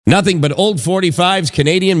Nothing but Old 45's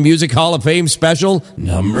Canadian Music Hall of Fame special,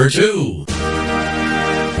 number 2.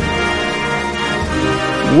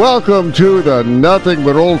 Welcome to the Nothing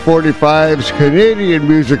But Old 45's Canadian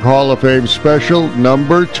Music Hall of Fame special,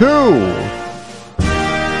 number 2.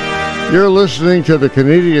 You're listening to the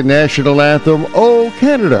Canadian National Anthem, O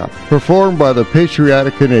Canada, performed by the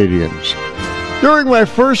Patriotic Canadians. During my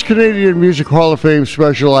first Canadian Music Hall of Fame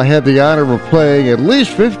special, I had the honor of playing at least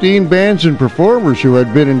 15 bands and performers who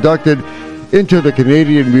had been inducted into the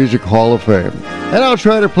Canadian Music Hall of Fame. And I'll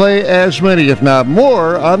try to play as many, if not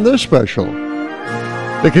more, on this special.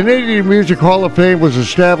 The Canadian Music Hall of Fame was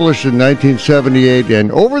established in 1978,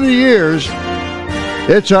 and over the years,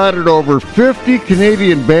 it's honored over 50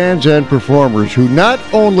 Canadian bands and performers who not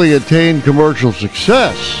only attained commercial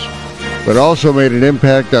success, but also made an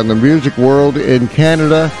impact on the music world in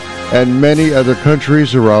Canada and many other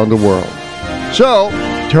countries around the world. So,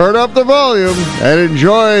 turn up the volume and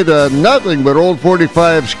enjoy the Nothing But Old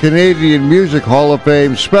 45's Canadian Music Hall of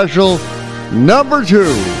Fame special, number 2.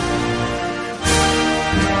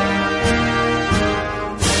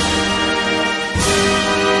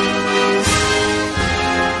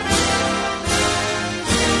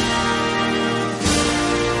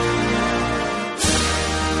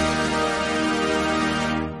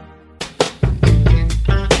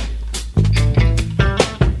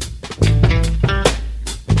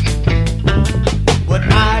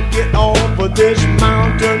 This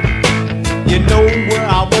mountain, you know where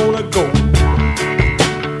I wanna go.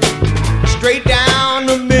 Straight down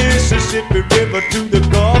the Mississippi River to the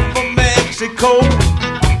Gulf of Mexico,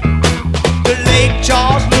 to Lake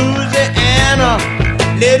Charles, Louisiana.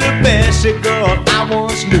 Little Bessie girl I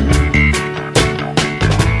once knew,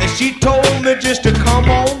 and she told me just to come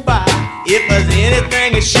on by if there's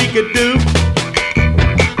anything that she could do.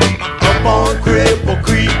 Up on Cripple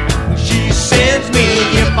Creek, she sends me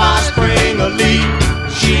if I spring a leak.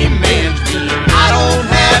 She mends me, I don't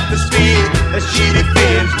have to speak. She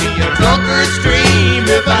defends me, a drunkard stream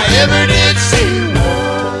if I ever did see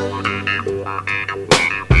one.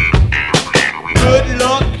 Good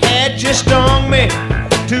luck had just stung me.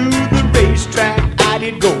 To the racetrack I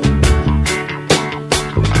did go.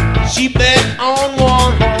 She bet on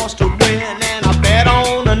one horse to win, and I bet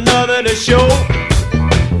on another to show.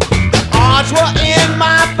 The odds were in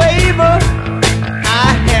my favor.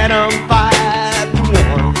 I had 'em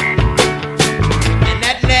 5-1, and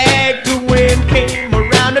that nag to win came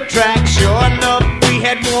around the track. Sure enough, we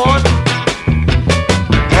had won.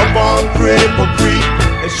 Up on Cripple Creek,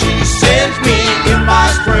 and she sends me if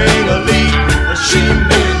I spring a leak. She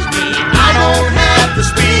mends me, I don't have to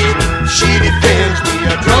speak. She defends me,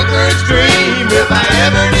 a drunkard's dream if I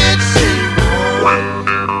ever did see one.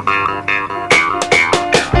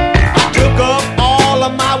 I took up all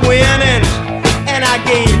of my winnings, and I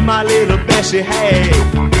gave my little Bessie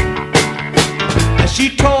half. And she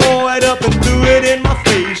tore it up and threw it in my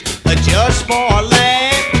face, just for a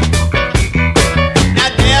laugh. Now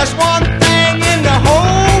there's one thing in the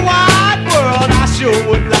whole wide world I sure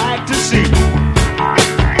would like to see.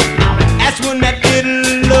 That's when that little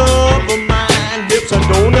love of mine dips a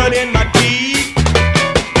donut in my teeth.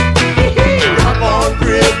 Up on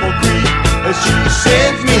Cripple Creek, and she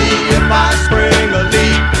sends me if I spring a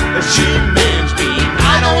leak. And she mends me,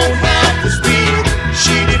 I don't have to speak.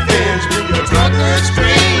 She defends me, a drunkard's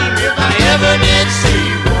dream if I ever did see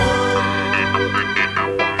one.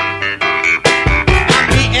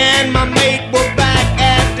 Me and my mate were back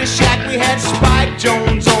at the shack. We had Spike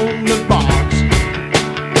Jones on the box.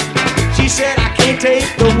 She said, I can't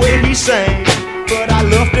take the way he sang, but I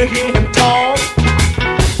love to hear him talk.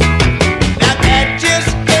 Now that just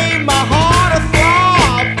gave my heart a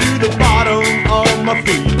throb to the bottom of my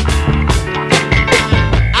feet.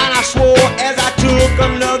 And I swore as I took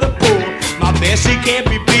another pull, my Bessie can't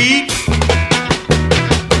be beat.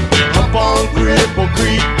 Up on Cripple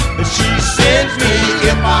Creek, she sends me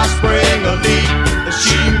if I spring a leak.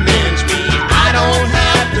 She mends me, I don't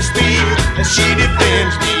have to speak. She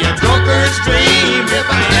defends me, a drunkard's dream if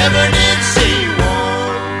I ever did see one.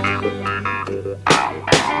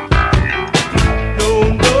 No,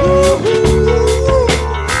 no,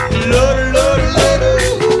 Lord, Lord, Lord, no,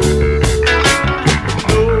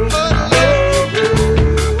 Lord,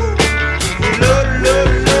 Lord,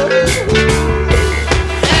 Lord.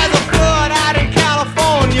 There's a flood out in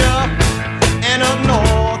California, and up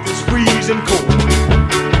north it's freezing cold.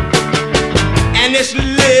 And this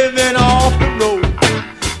living off the road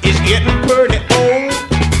is getting pretty old.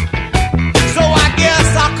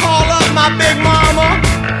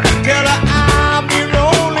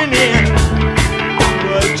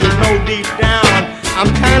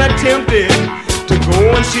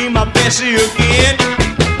 see my Bessie again.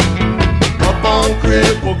 Up on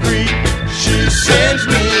Cripple Creek, she sends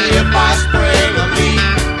me if I spring a leak.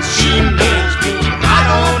 She mends me, I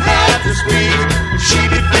don't have to speak. She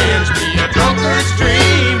defends me, a drunkard's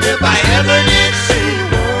dream, if I ever did see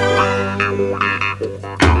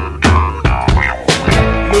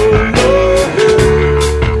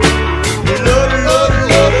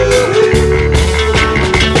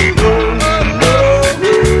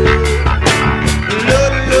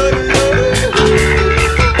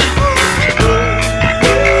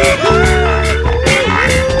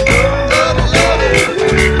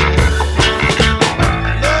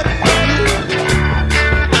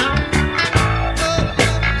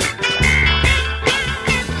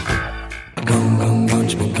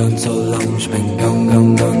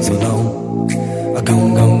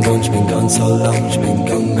so long, she been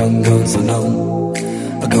gone so long.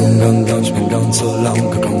 A gone, she been gone so long.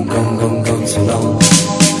 A gone so long. A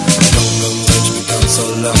gone, she been gone so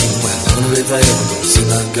long. I wonder if I ever gonna see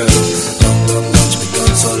my girl. Gone, she been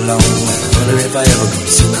gone so long. I wonder if I ever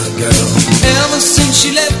gonna see my girl. Ever since she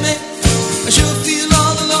left me, I sure feel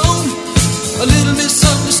all alone. A little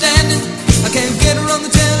misunderstanding, I can't get her on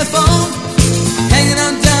the telephone. Hanging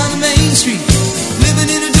out down the main street, living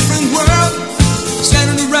in a different world.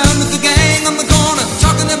 Standing around with the gang on the corner,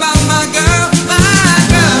 talking about my girl, my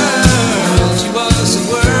girl. She was the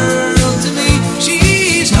world to me.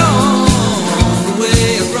 She's gone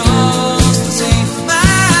away across the sea.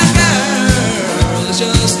 My girl is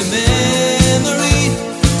just a memory.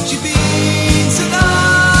 She's been so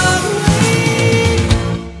long away.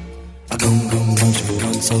 I gone, she been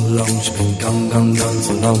gone so long. She been gone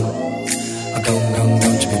so long. I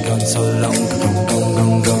gone, she been gone so long. I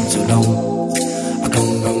gone so long.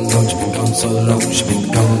 Gone, she been gone so long. She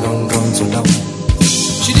been gone so long.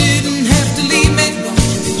 She didn't have to leave me.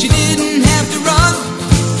 She didn't have to run.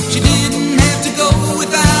 She didn't have to go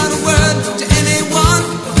without a word to anyone.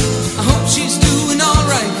 I hope she's doing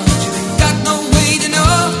alright. Got no way to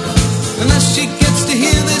know unless she gets to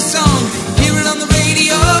hear this song, hear it on the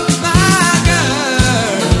radio. My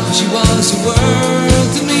girl, she was the world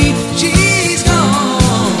to me. She's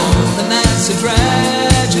gone, and that's a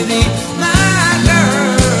tragedy.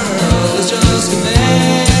 Just a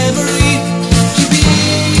memory. She's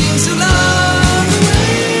been so long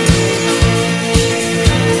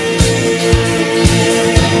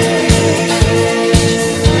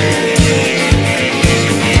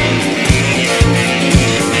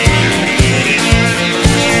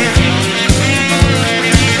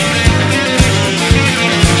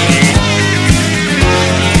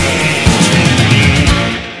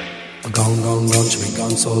Gone, she been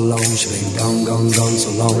gone so long. She been gone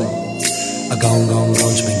so long. A gone,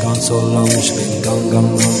 she been gone so long. She been gone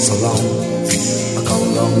so long. A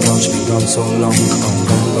gone, she been gone so long.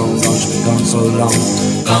 Gone, she been gone so long.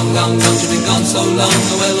 Gone, she been gone so long.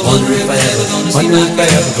 Well, I wonder if I ever gonna see my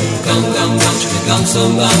girl. Gone, she been gone so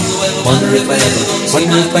long. Wonder if I ever gonna see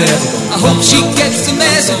my girl. I hope she gets the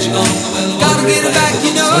message. Gotta get her back,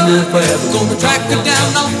 you know. Gonna track her down,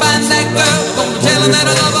 I'll find that girl. Gonna tell her that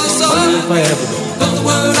I love her so. Put the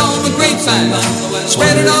word on the grapevine,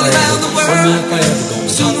 spread it all around the world.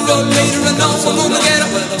 Sooner or later I know I'm gonna get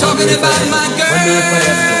up talking about my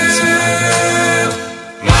girl.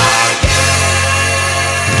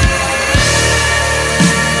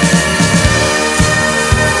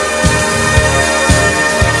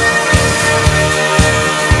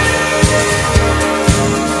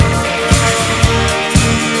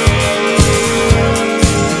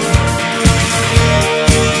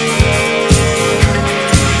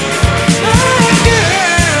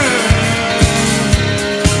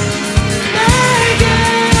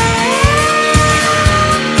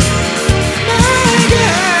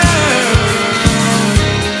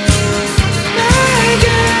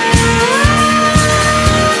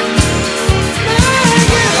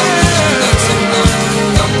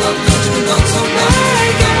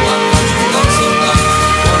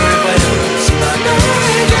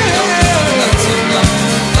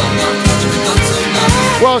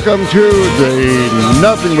 Welcome to the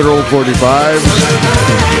Nothing But Old 45s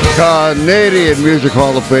Canadian Music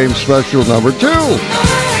Hall of Fame Special number 2.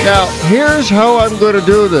 Now, here's how I'm going to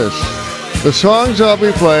do this. The songs I'll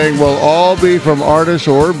be playing will all be from artists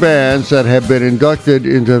or bands that have been inducted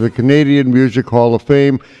into the Canadian Music Hall of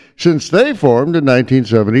Fame since they formed in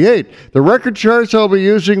 1978. The record charts I'll be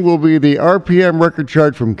using will be the RPM record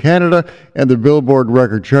chart from Canada and the Billboard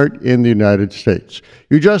record chart in the United States.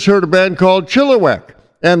 You just heard a band called Chilliwack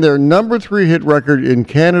and their number 3 hit record in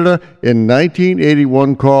Canada in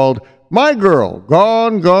 1981 called My Girl,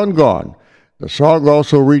 Gone, Gone, Gone. The song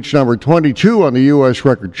also reached number 22 on the U.S.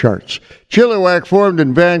 record charts. Chilliwack formed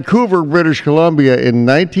in Vancouver, British Columbia in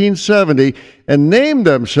 1970 and named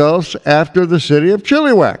themselves after the city of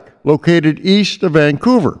Chilliwack, located east of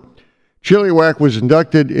Vancouver. Chilliwack was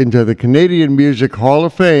inducted into the Canadian Music Hall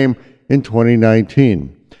of Fame in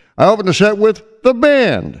 2019. I opened the set with The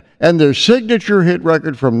Band and their signature hit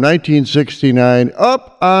record from 1969,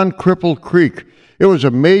 Up on Cripple Creek. It was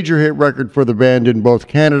a major hit record for the band in both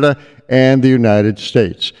Canada and the United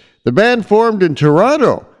States. The band formed in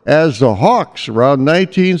Toronto as the Hawks around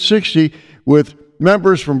 1960 with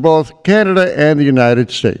members from both Canada and the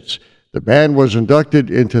United States. The band was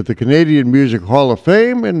inducted into the Canadian Music Hall of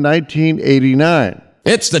Fame in 1989.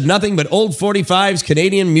 It's the Nothing But Old 45's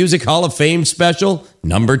Canadian Music Hall of Fame special,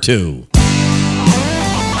 number 2.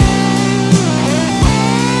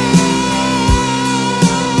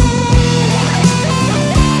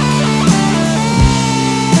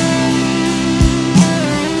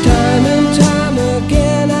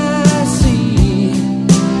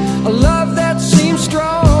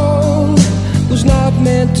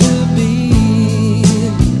 Meant to be.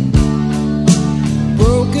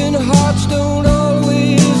 Broken hearts don't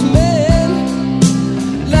always mend.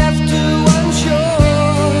 Left too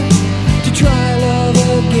unsure to try love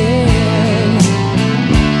again.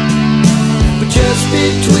 But just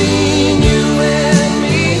between you and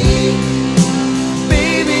me,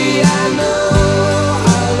 baby, I know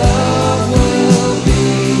our love will be.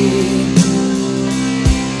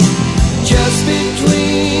 Just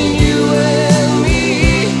between you and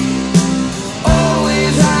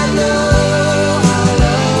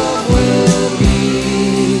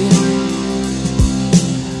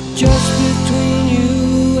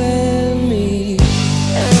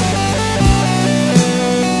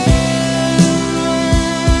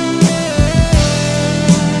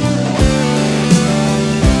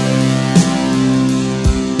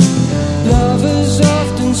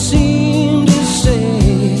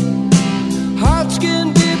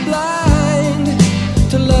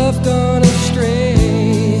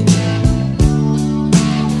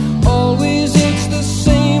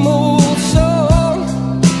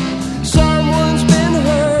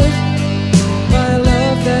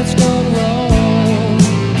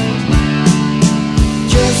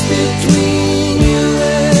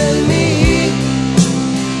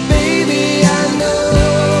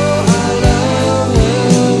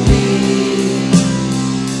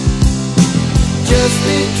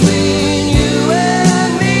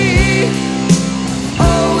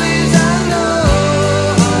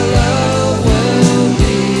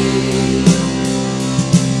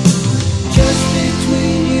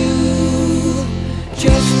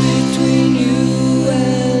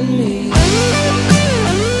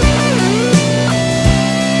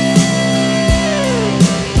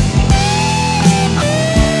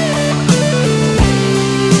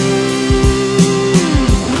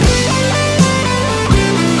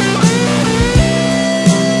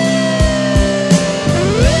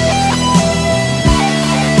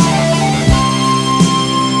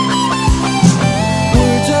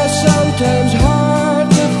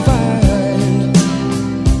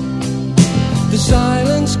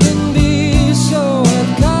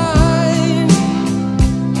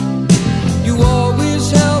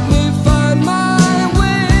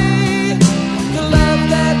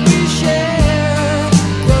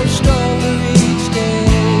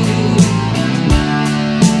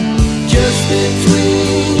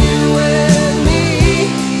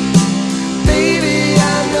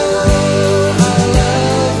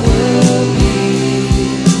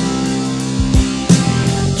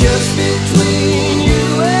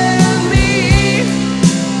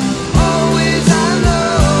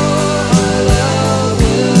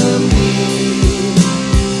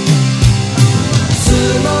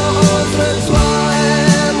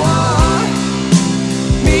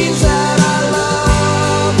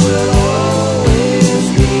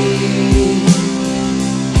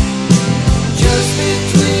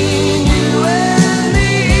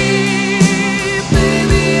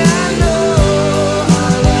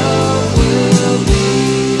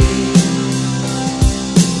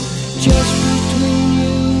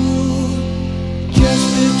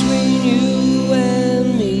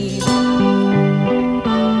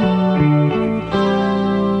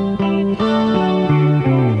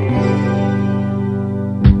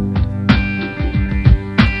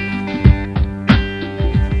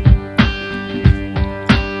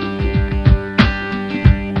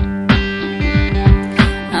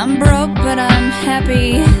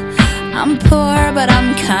happy. I'm poor, but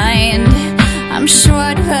I'm kind. I'm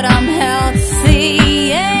short, but I'm healthy.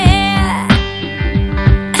 Yeah.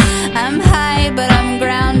 I'm high.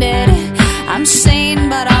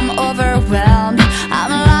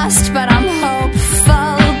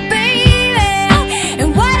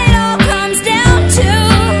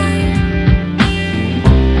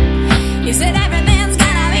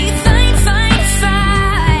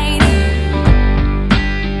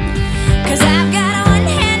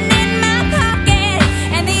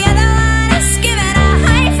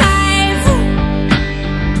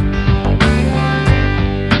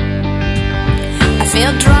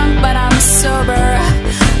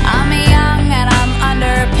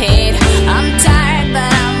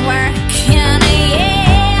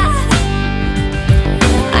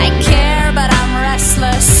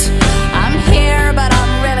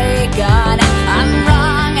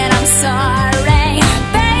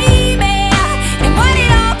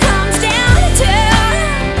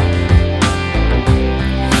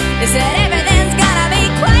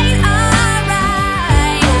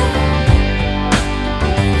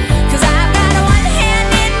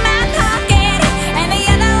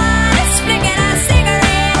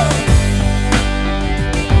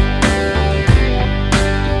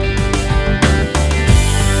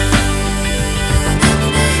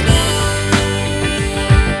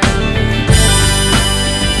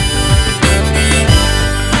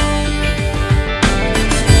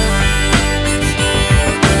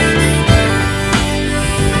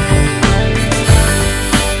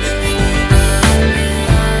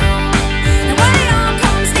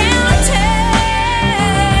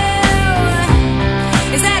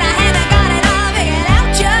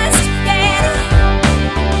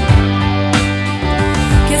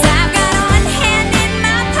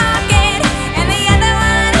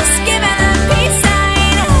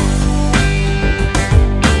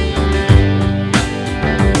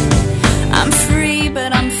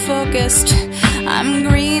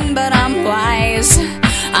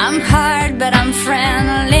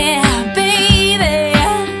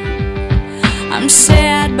 I'm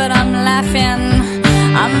sad, but I'm laughing.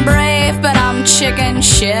 I'm brave, but I'm chicken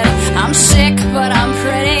shit. I'm sick, but I'm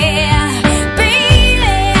pretty. Baby,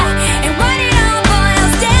 and what it all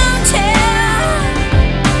boils down to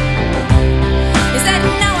is that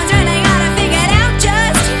no one's really got it figured out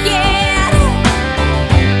just yet.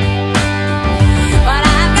 But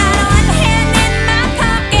I've got one hand in my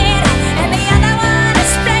pocket and the other one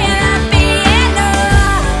is playing the piano.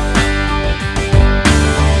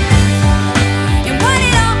 And what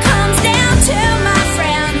it all comes down to, my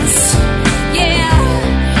friends,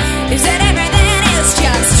 yeah, is that everything is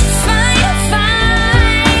just fine,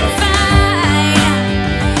 fine, fine.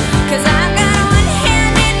 'Cause I've got one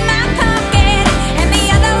hand in my pocket and the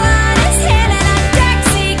other one is hailing a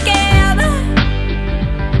taxi cab.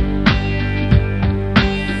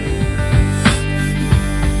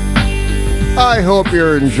 I hope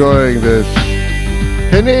you're enjoying this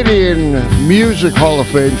Canadian Music Hall of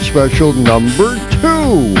Fame special number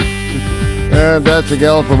 2. And that's a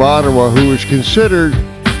gal from Ottawa who is considered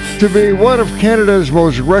to be one of Canada's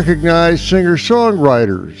most recognized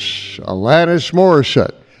singer-songwriters, Alanis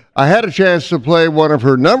Morissette. I had a chance to play one of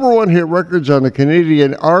her number 1 hit records on the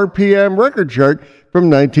Canadian RPM record chart from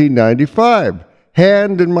 1995,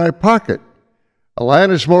 Hand in My Pocket.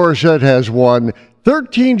 Alanis Morissette has won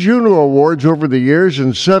 13 Juno Awards over the years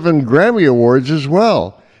and 7 Grammy Awards as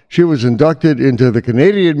well. She was inducted into the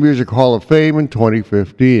Canadian Music Hall of Fame in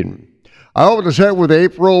 2015. I opened the set with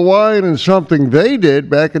April Wine and something they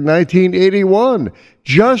did back in 1981,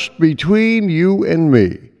 Just Between You and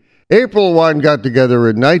Me. April Wine got together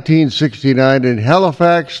in 1969 in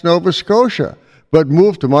Halifax, Nova Scotia, but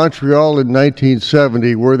moved to Montreal in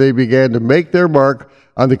 1970, where they began to make their mark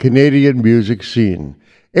on the Canadian music scene.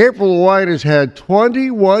 April Wine has had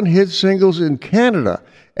 21 hit singles in Canada,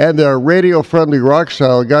 and their radio-friendly rock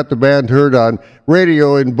style got the band heard on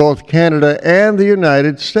radio in both Canada and the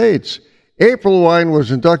United States. April Wine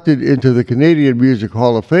was inducted into the Canadian Music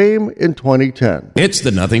Hall of Fame in 2010. It's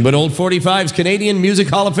the Nothing But Old 45's Canadian Music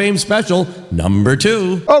Hall of Fame special, number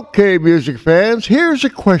 2. Okay, music fans, here's a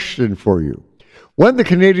question for you. When the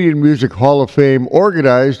Canadian Music Hall of Fame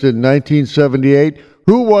organized in 1978,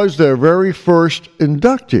 who was their very first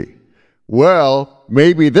inductee? Well,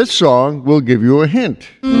 maybe this song will give you a hint.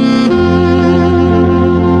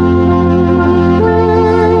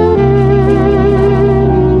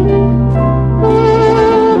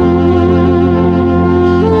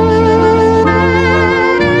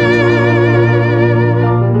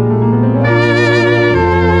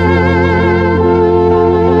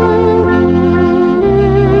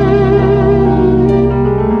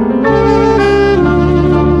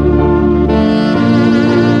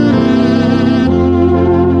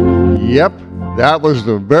 Yep, that was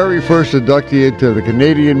the very first inductee into the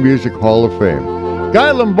Canadian Music Hall of Fame.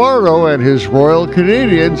 Guy Lombardo and his Royal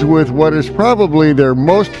Canadians with what is probably their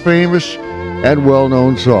most famous and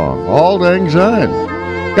well-known song, Auld Lang Syne.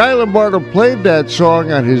 Guy Lombardo played that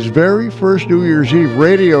song on his very first New Year's Eve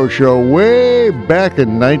radio show way back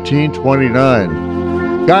in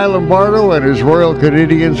 1929. Guy Lombardo and his Royal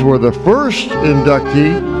Canadians were the first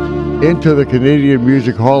inductee into the Canadian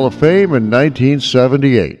Music Hall of Fame in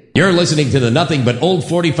 1978. You're listening to the Nothing But Old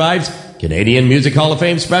 45's Canadian Music Hall of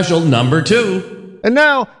Fame special, number 2. And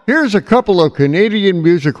now, here's a couple of Canadian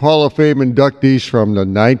Music Hall of Fame inductees from the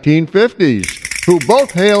 1950s, who both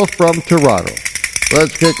hail from Toronto.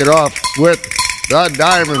 Let's kick it off with the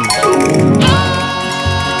Diamonds.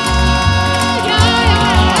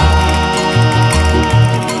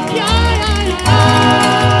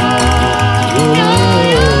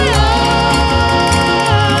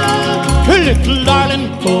 Little darling,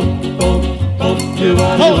 oh,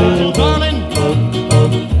 darling,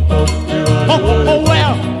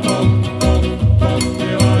 well,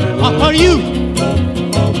 are you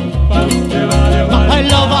my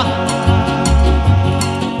lover?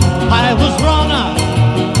 I was wrong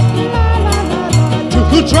to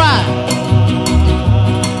try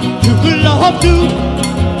to love you,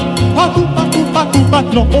 but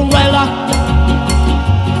no, well,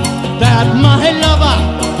 that my lover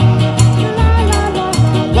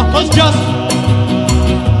was just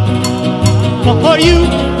for you.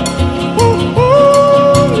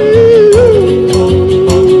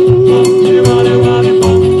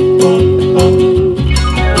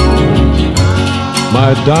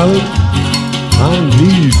 My darling, I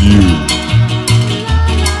need you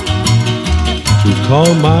to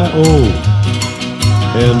call my own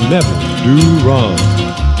and never do wrong,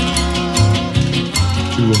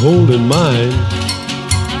 to hold in mind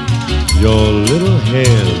your little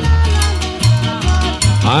hand.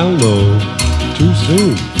 I'll know too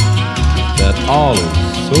soon that all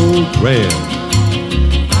is so grand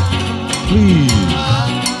please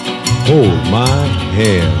hold my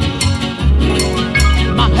hand.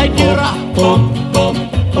 My head get up.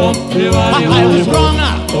 I was wrong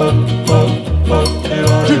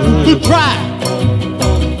to try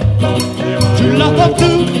to love her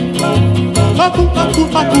too.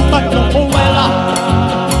 Oh well,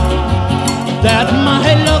 that my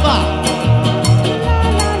lover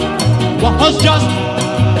was just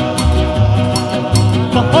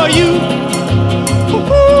for you.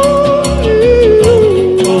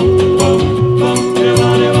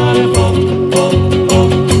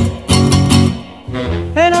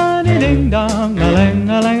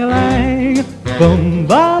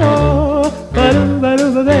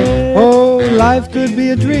 Oh, life could be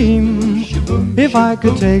a dream if I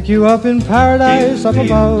could take you up in paradise up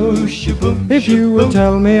above. If you would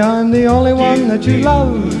tell me I'm the only one that you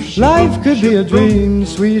love, life could be a dream,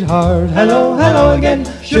 sweetheart. Hello, hello again,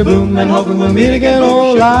 shaboom, and hoping we'll meet again.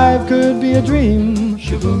 Oh, life could be a dream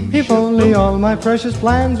if only all my precious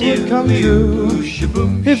plans would come true.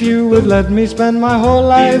 If you would let me spend my whole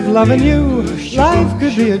life loving you, life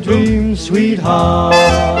could be a dream, sweetheart.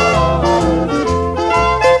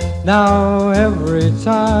 Now every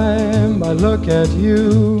time I look at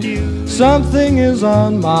you, something is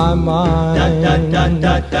on my mind.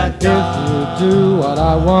 If you do what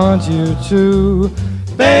I want you to,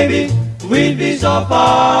 baby, we'd be so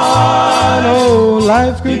fine. Oh,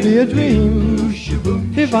 life could be a dream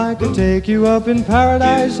if I could take you up in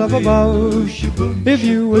paradise up above. If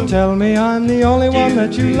you would tell me I'm the only one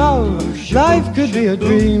that you love, life could be a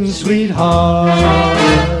dream, sweetheart.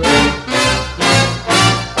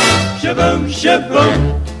 Shaboom, shaboom,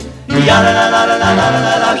 ya la la la la la la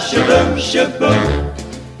la la, shaboom, shaboom,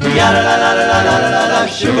 ya la la la la la la la la,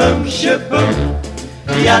 shaboom, shaboom,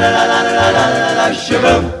 ya la la la la la la la la,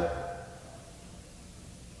 shaboom,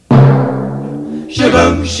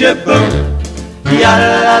 shaboom, shaboom, ya la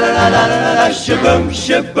la la la la la la, shaboom,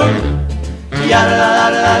 shaboom, ya la la la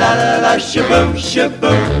la la la la, shaboom,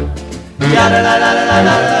 shaboom, ya la la la la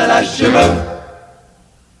la la la, shaboom.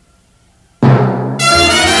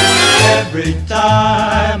 Every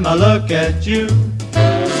time I look at you,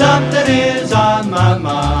 something is on my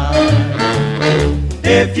mind.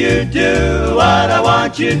 If you do what I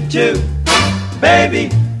want you to,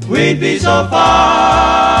 baby, we'd be so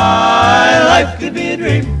fine. Life could be a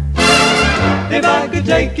dream if I could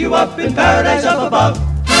take you up in paradise up above.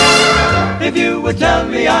 If you would tell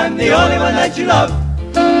me I'm the only one that you love,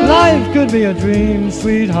 life could be a dream,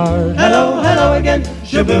 sweetheart. hello, hello again,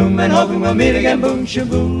 shaboom, and hoping we'll meet again, boom,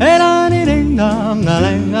 shaboom. Hey, la dee ding dong, a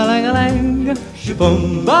lang, a lang, a lang.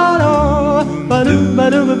 Shaboom, Ba do, ba do, ba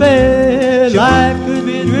do, ba ba. Life could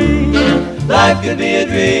be a dream. life could be a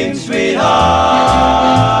dream, sweetheart.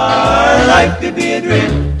 Life could be a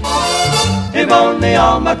dream if only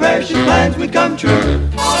all my precious plans would come true.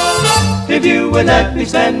 If you would let me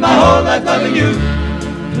spend my whole life loving you.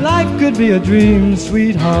 Life could be a dream,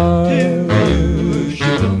 sweetheart. Do you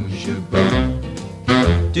shaboom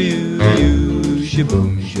shaboom? Do you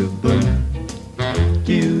shaboom shaboom?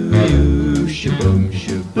 Do you shaboom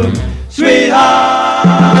shaboom? Sweetheart!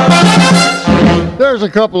 There's a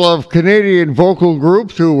couple of Canadian vocal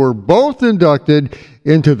groups who were both inducted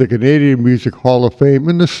into the Canadian Music Hall of Fame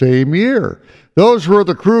in the same year. Those were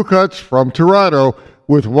the Kratka from Toronto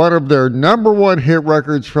with one of their number one hit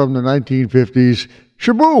records from the 1950s,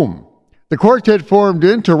 Shaboom. The quartet formed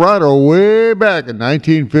in Toronto way back in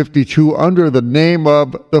 1952 under the name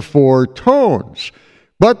of the Four Tones,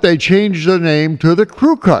 but they changed the name to the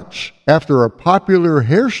Kratka after a popular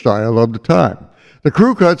hairstyle of the time. The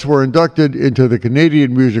Kratka were inducted into the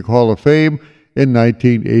Canadian Music Hall of Fame in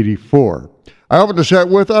 1984. I opened the set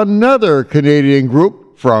with another Canadian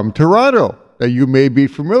group from Toronto that you may be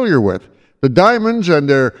familiar with, the Diamonds and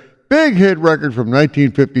their big hit record from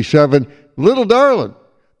 1957, Little Darlin'.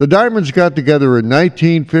 The Diamonds got together in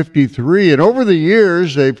 1953, and over the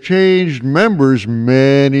years, they've changed members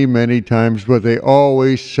many, many times, but they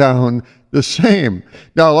always sound the same.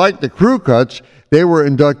 Now, like the Kratka, they were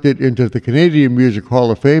inducted into the Canadian Music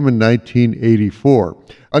Hall of Fame in 1984.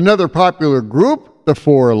 Another popular group, the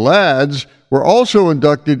Four Lads, were also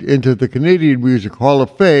inducted into the Canadian Music Hall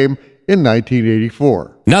of Fame in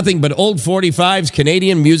 1984. Nothing but Old 45's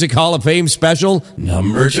Canadian Music Hall of Fame special,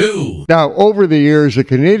 number 2. Now, over the years, the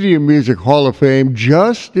Canadian Music Hall of Fame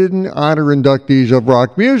just didn't honor inductees of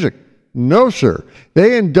rock music. No, sir.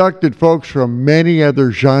 They inducted folks from many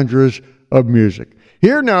other genres of music.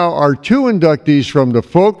 Here now are two inductees from the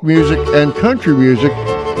folk music and country music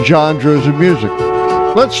genres of music.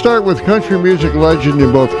 Let's start with country music legend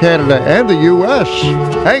in both Canada and the U.S.,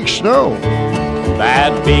 Hank Snow.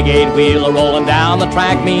 That big eight-wheeler rolling down the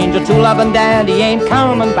track means your true loving daddy ain't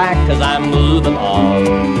coming back, 'cause I'm moving on.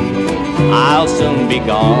 I'll soon be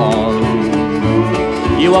gone.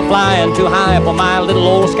 You are flying too high for my little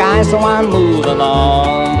old sky, so I'm moving on.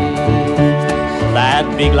 That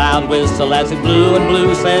big loud whistle as it blew and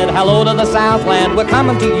blew said, hello to the Southland, we're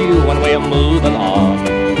coming to you and we're moving on.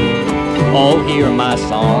 Oh, hear my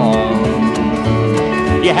song.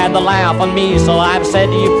 You had the laugh on me, so I've set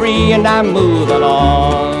you free and I'm moving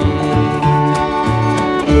on.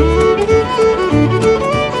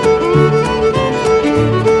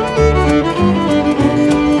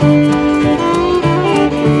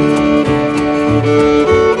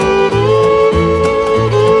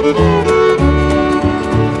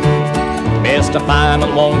 Mr.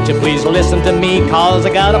 Fireman, won't you please listen to me, 'cause I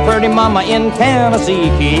got a pretty mama in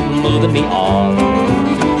Tennessee. Keep moving me on,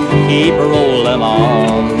 keep rolling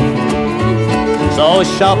on. So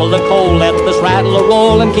shovel the coal, let this rattler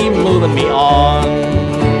roll and keep moving me on.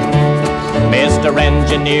 Mr.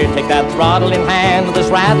 Engineer, take that throttle in hand. This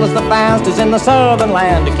rattler's the fastest in the southern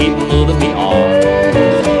land. To keep moving me on,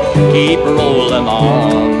 keep rolling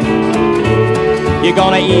on. You're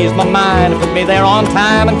gonna ease my mind, put me there on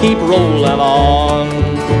time and keep rolling on.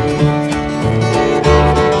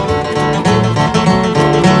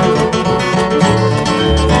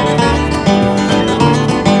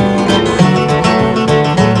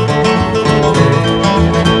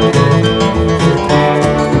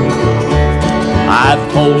 I've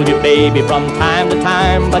told you, baby, from time to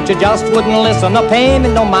time, but you just wouldn't listen or pay me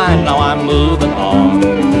no mind. Now I'm moving on,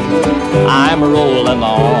 I'm rolling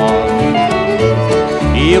on.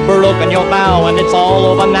 You've broken your vow and it's all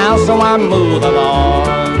over now, so I'm moving on.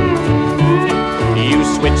 You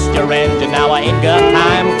switched your engine, now I ain't got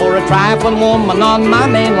time for a trifling woman on my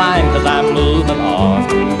main line, 'cause I'm moving on.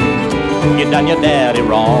 You done your daddy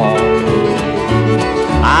wrong.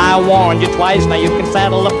 I warned you twice, now you can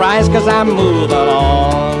settle the price, 'cause I'm moving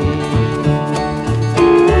on.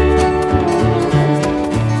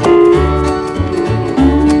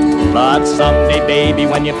 But someday, baby,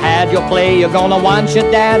 when you've had your play, you're gonna want your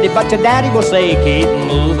daddy, but your daddy will say, keep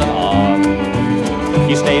moving on.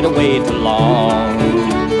 You stayed away too long.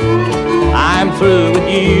 I'm through with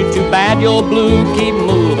you, too bad you're blue, keep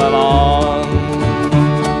moving on.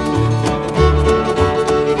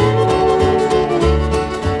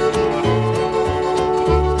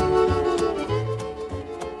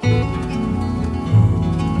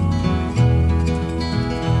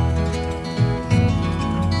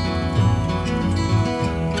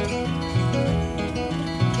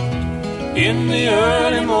 In the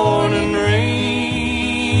early morning rain,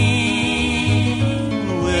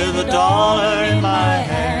 with a dollar in my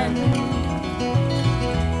hand,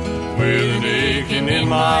 with an aching in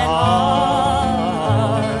my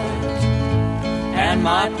heart, and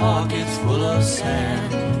my pockets full of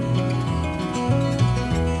sand.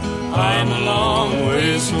 I'm a long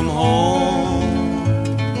ways from home,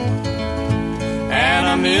 and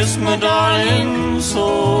I miss my darling so.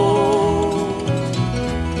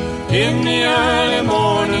 In the early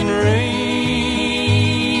morning rain,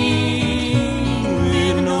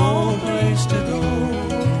 with no place to go,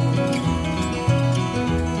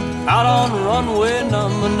 out on runway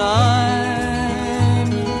number 9,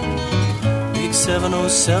 big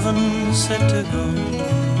 707 set to go.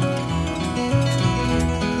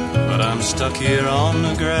 But I'm stuck here on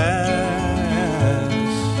the grass,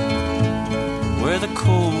 where the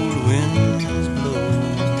cold winds blow,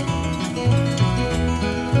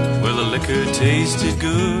 where the liquor tasted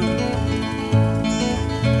good,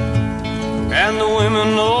 and the women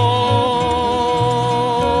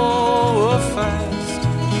were fast.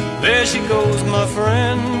 There she goes, my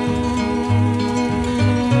friend.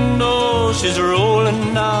 Oh, she's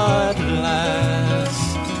rolling out at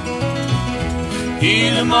last. Hear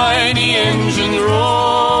the mighty engine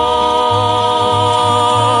roar,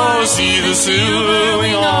 see the silver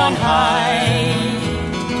wing on high.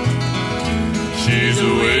 She's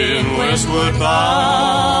away and westward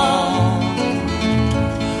bound,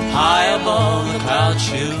 high above the clouds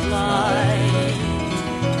she'll fly,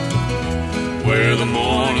 where the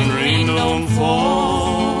morning rain don't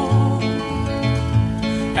fall,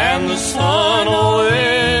 and the sun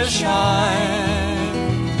always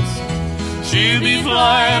shines. She'll be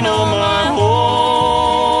flying on my home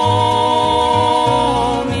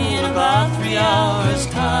in about 3 hours'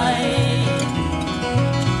 time.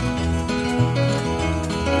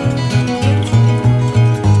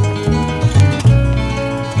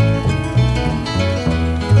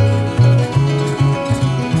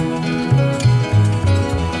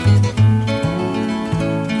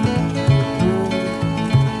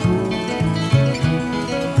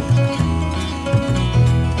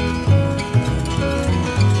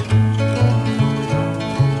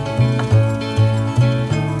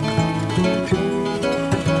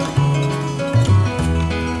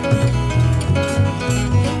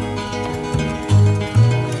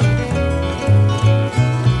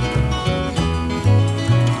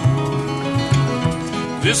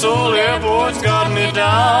 This old airport's got me down.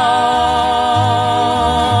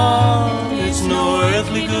 It's no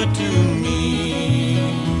earthly good to me,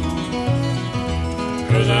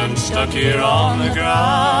 'cause I'm stuck here on the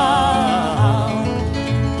ground,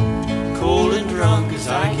 cold and drunk as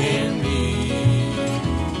I can be.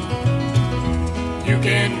 You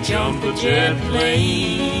can jump a jet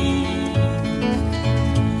plane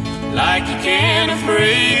like you can a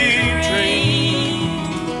freight train,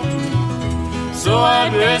 so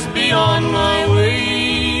I'd best be on my way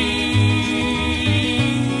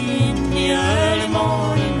in the early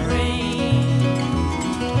morning rain.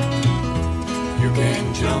 You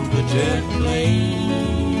can jump a jet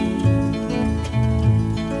plane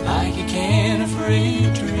like you can a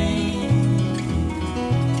freight train,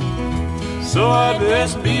 so I'd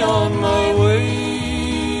best be on my way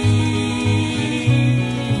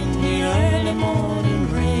in the early morning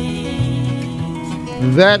rain.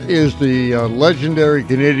 That is the legendary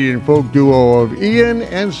Canadian folk duo of Ian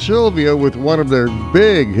and Sylvia with one of their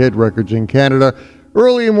big hit records in Canada,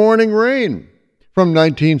 Early Morning Rain, from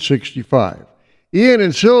 1965. Ian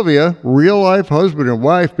and Sylvia, real-life husband and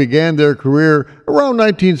wife, began their career around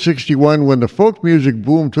 1961 when the folk music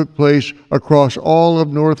boom took place across all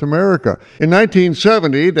of North America. In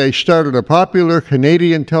 1970, they started a popular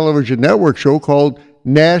Canadian television network show called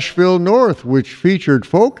Nashville North, which featured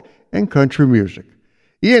folk and country music.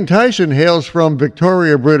 Ian Tyson hails from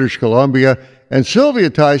Victoria, British Columbia, and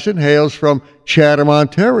Sylvia Tyson hails from Chatham,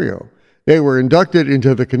 Ontario. They were inducted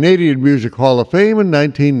into the Canadian Music Hall of Fame in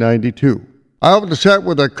 1992. I opened the set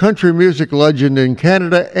with a country music legend in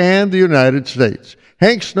Canada and the United States,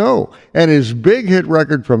 Hank Snow, and his big hit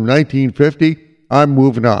record from 1950, I'm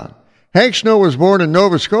Moving On. Hank Snow was born in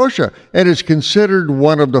Nova Scotia and is considered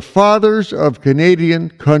one of the fathers of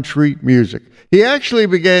Canadian country music. He actually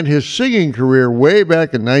began his singing career way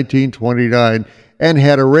back in 1929 and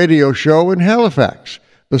had a radio show in Halifax.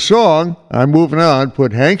 The song, I'm Moving On,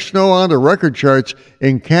 put Hank Snow on the record charts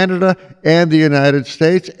in Canada and the United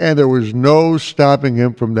States, and there was no stopping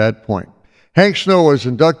him from that point. Hank Snow was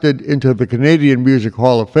inducted into the Canadian Music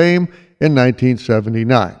Hall of Fame in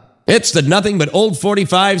 1979. It's the Nothing But Old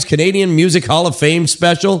 45's Canadian Music Hall of Fame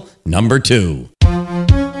special, number 2.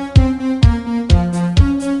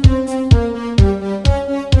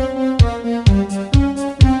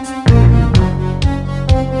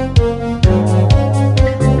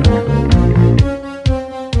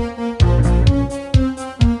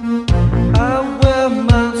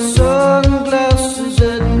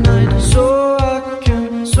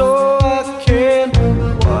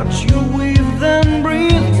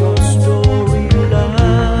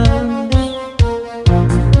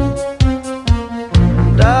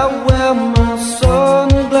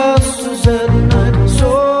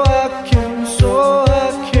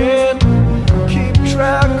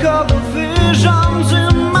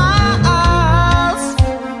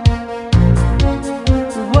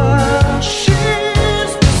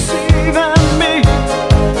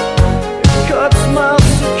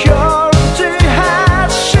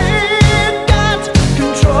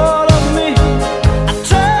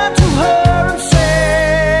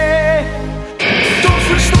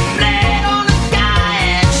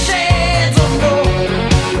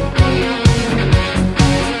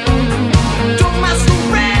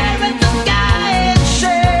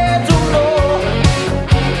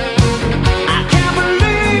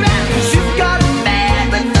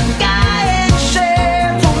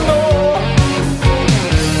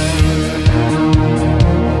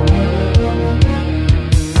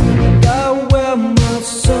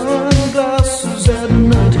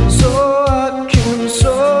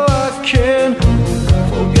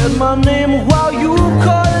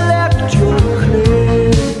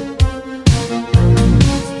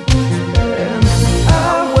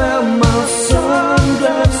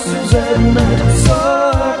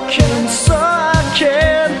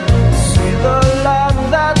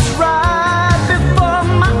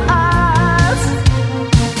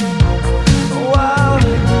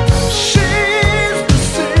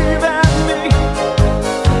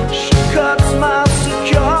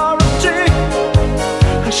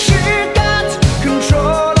 She got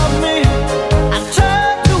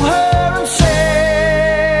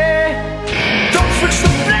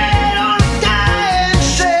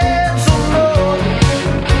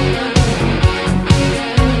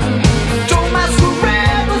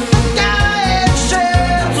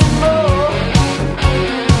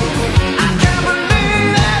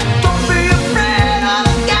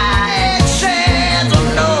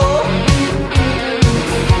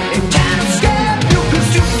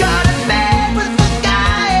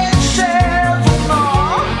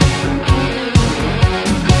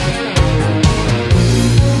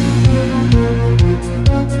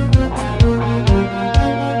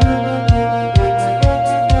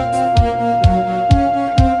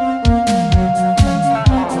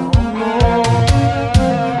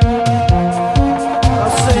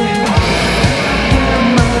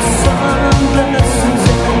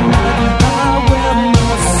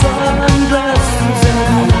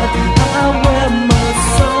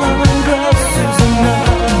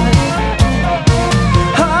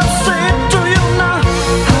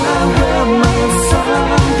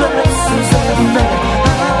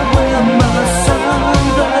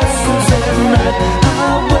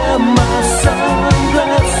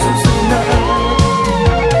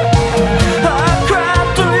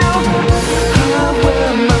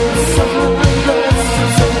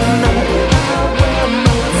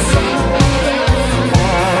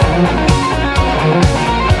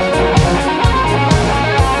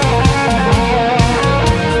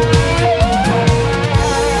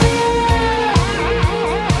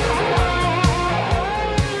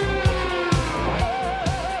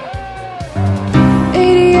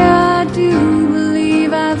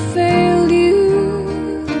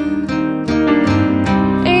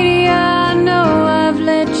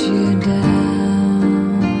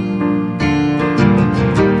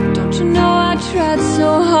tried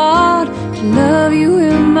so hard to love you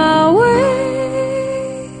in my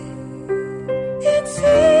way. It's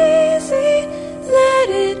easy, let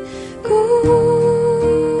it go.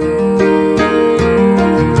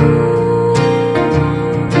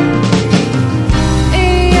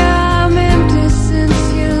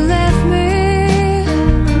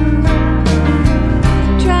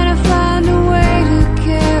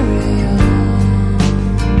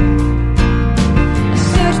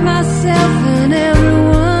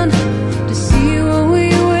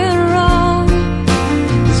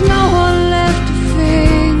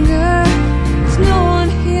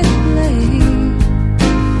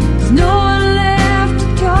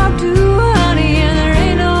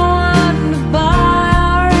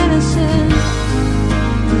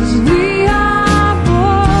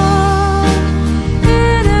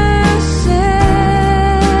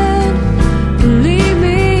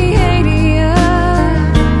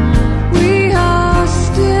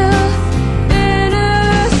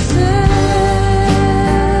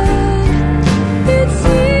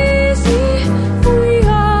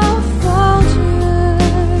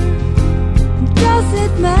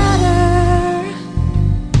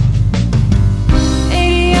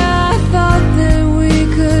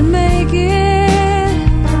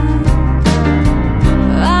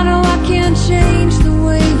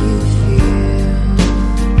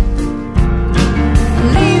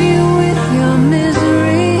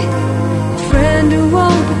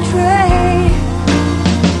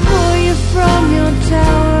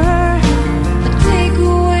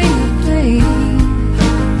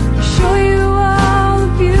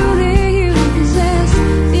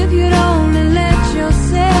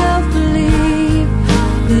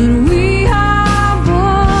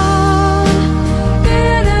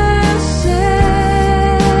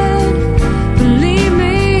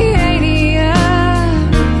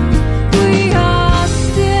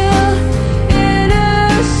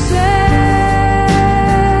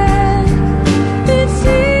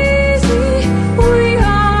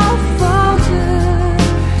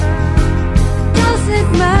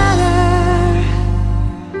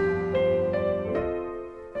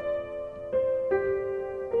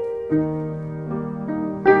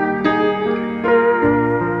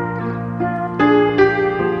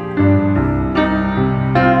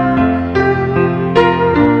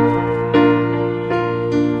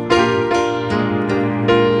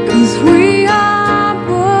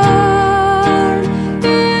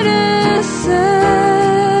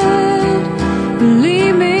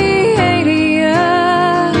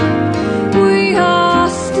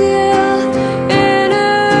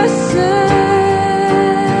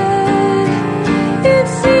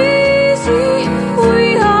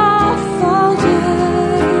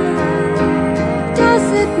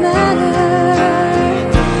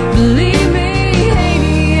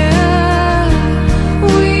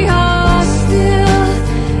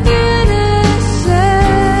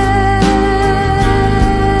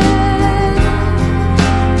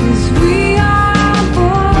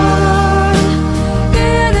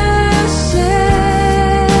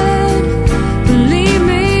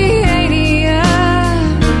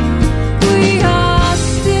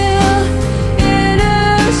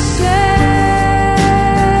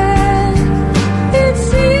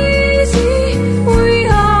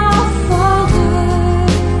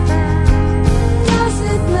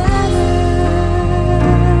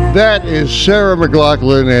 That is Sarah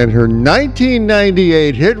McLachlan and her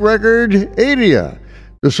 1998 hit record, Adia.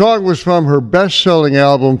 The song was from her best-selling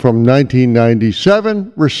album from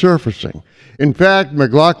 1997, Resurfacing. In fact,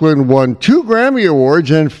 McLachlan won 2 Grammy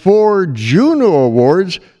Awards and 4 Juno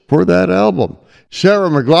Awards for that album. Sarah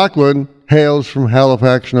McLachlan hails from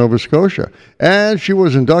Halifax, Nova Scotia, and she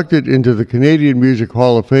was inducted into the Canadian Music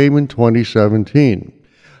Hall of Fame in 2017.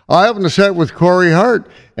 I opened the set with Corey Hart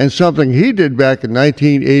and something he did back in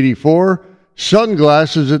 1984,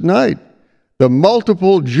 Sunglasses at Night. The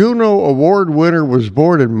multiple Juno Award winner was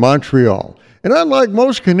born in Montreal, and unlike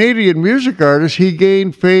most Canadian music artists, he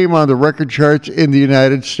gained fame on the record charts in the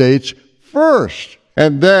United States first,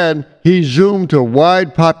 and then he zoomed to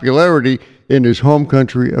wide popularity in his home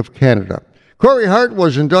country of Canada. Corey Hart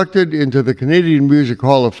was inducted into the Canadian Music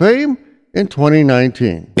Hall of Fame in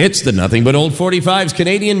 2019. It's the Nothing But Old 45's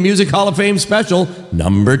Canadian Music Hall of Fame special,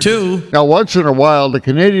 number 2. Now, once in a while, the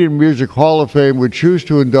Canadian Music Hall of Fame would choose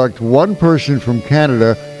to induct one person from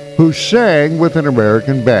Canada who sang with an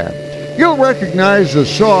American band. You'll recognize the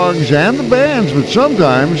songs and the bands, but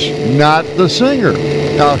sometimes not the singer.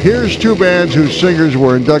 Now, here's 2 bands whose singers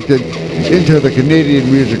were inducted into the Canadian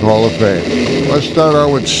Music Hall of Fame. Let's start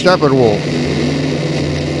out with Steppenwolf.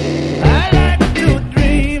 I like to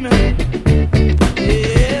dream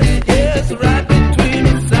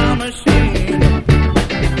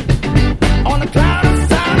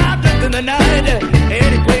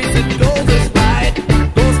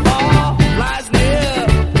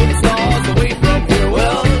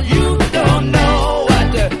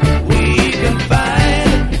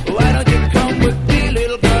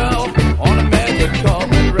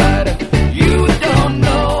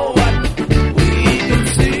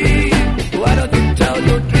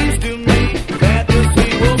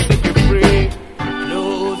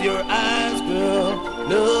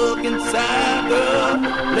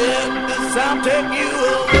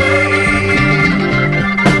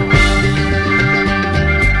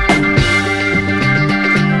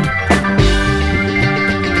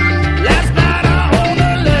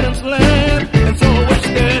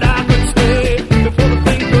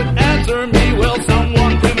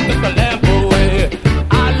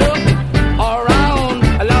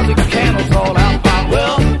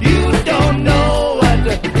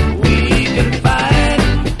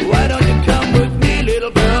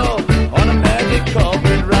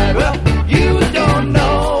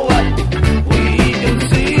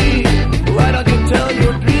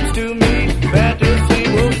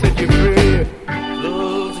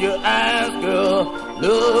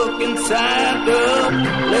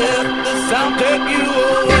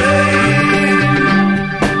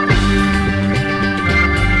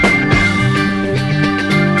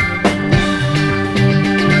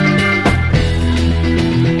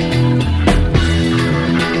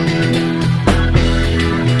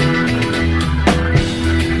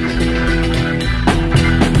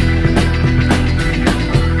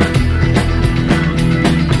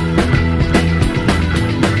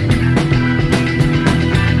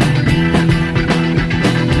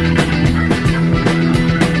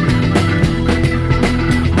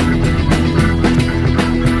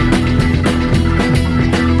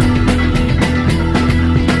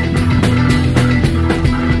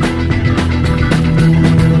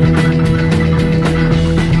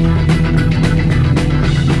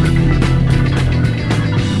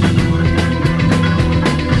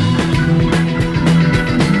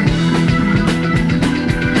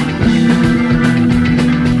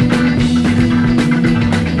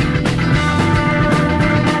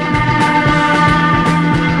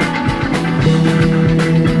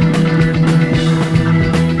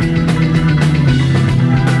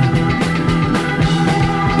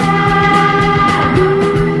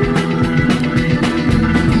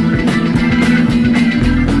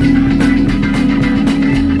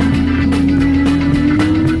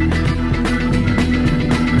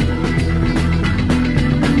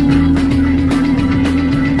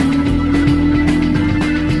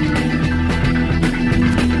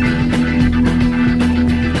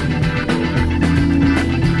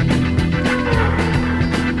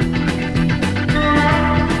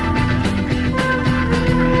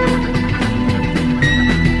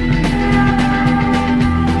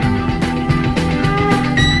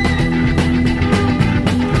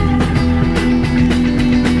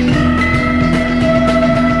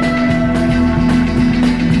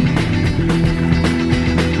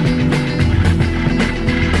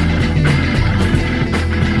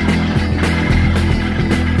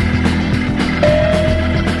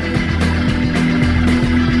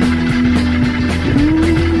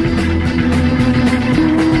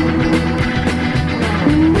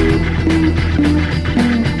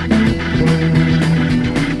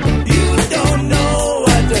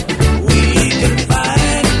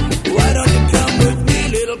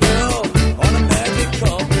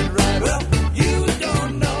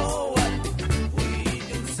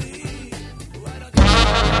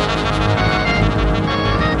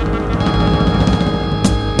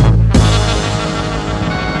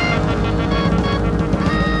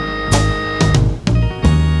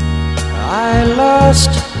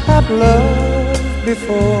love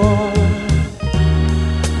before.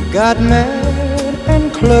 Got mad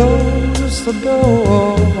and closed the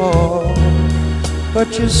door.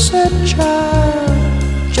 But you said, child,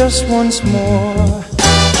 just once more.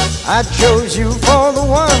 I chose you for the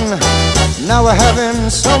one. Now we're having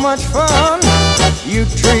so much fun. You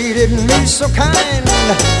treated me so kind.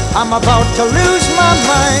 I'm about to lose my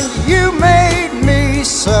mind. You made me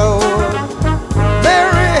so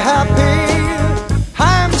very happy.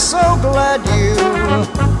 I'm so glad you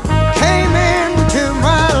came into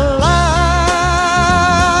my life.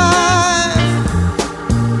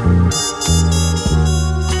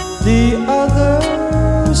 The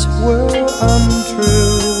others were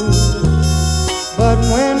untrue, but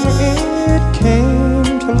when it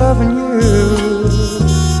came to loving you,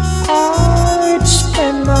 I'd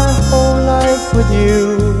spend my whole life with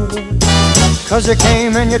you. 'Cause you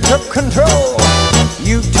came and you took control.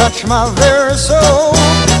 You touched my very soul.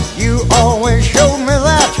 You always showed me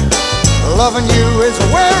that loving you is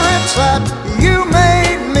where it's at. You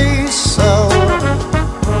made me so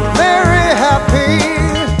very happy.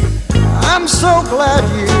 I'm so glad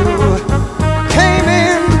you came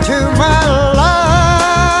into my life.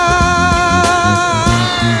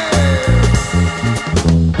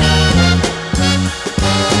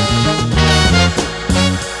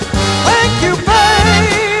 Thank you, baby.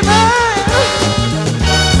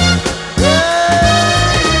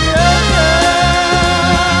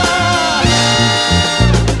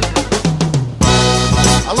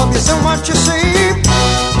 I love you so much, you see.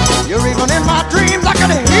 You're even in my dreams. I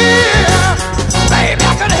can hear, baby,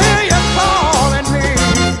 I can hear you calling me.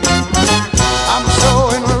 I'm so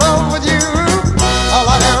in love with you. All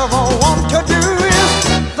I ever want to do is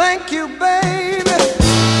thank you, baby.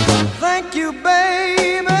 Thank you, baby.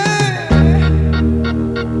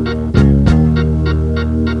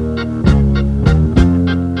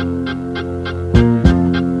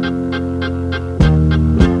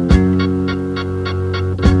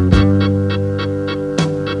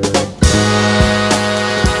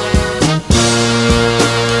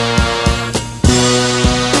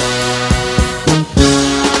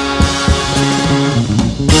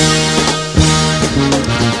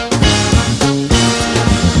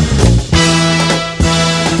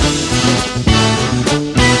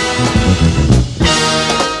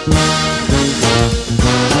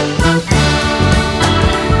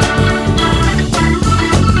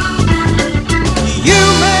 You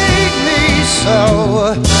made me so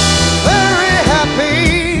very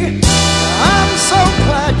happy. I'm so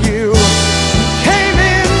glad you came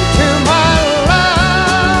into my life.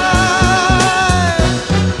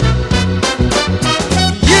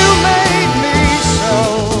 You made me so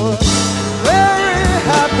very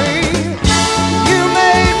happy. You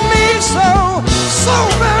made me so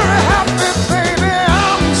very happy, baby.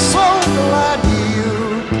 I'm so glad you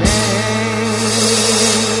came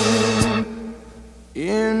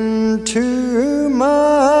into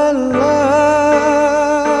my life.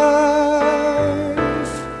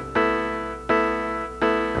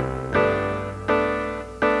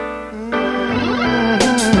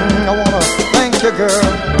 I wanna thank you, girl,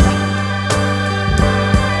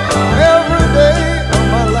 every day of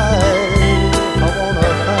my life. I wanna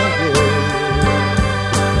thank you.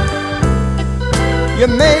 You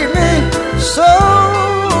made me so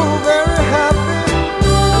very happy.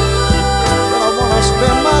 I wanna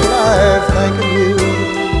spend my life thanking you.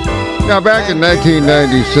 Now, back in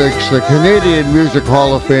 1996, the Canadian Music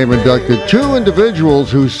Hall of Fame inducted two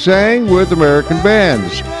individuals who sang with American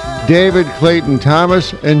bands, David Clayton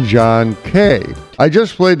Thomas and John Kay. I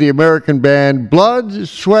just played the American band Blood,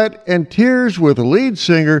 Sweat, and Tears with lead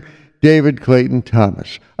singer David Clayton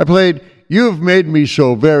Thomas. I played You've Made Me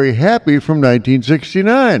So Very Happy from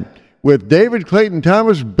 1969, with David Clayton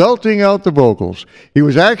Thomas belting out the vocals. He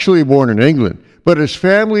was actually born in England, but his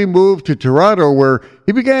family moved to Toronto, where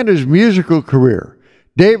he began his musical career.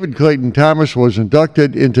 David Clayton Thomas was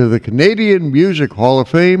inducted into the Canadian Music Hall of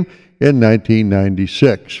Fame in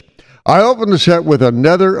 1996. I opened the set with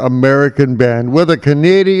another American band with a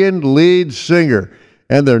Canadian lead singer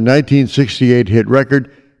and their 1968 hit record,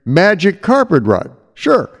 Magic Carpet Ride.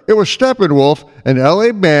 Sure, it was Steppenwolf, an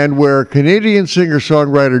LA band where Canadian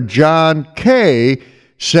singer-songwriter John Kay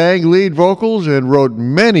sang lead vocals and wrote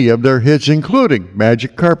many of their hits, including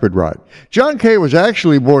Magic Carpet Ride. John Kay was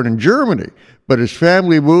actually born in Germany, but his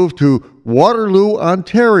family moved to Waterloo,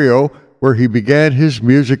 Ontario, where he began his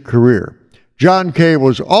music career. John Kay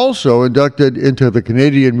was also inducted into the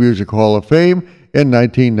Canadian Music Hall of Fame in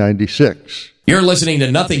 1996. You're listening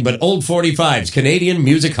to nothing but Old 45's Canadian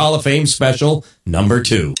Music Hall of Fame special, number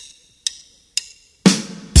 2.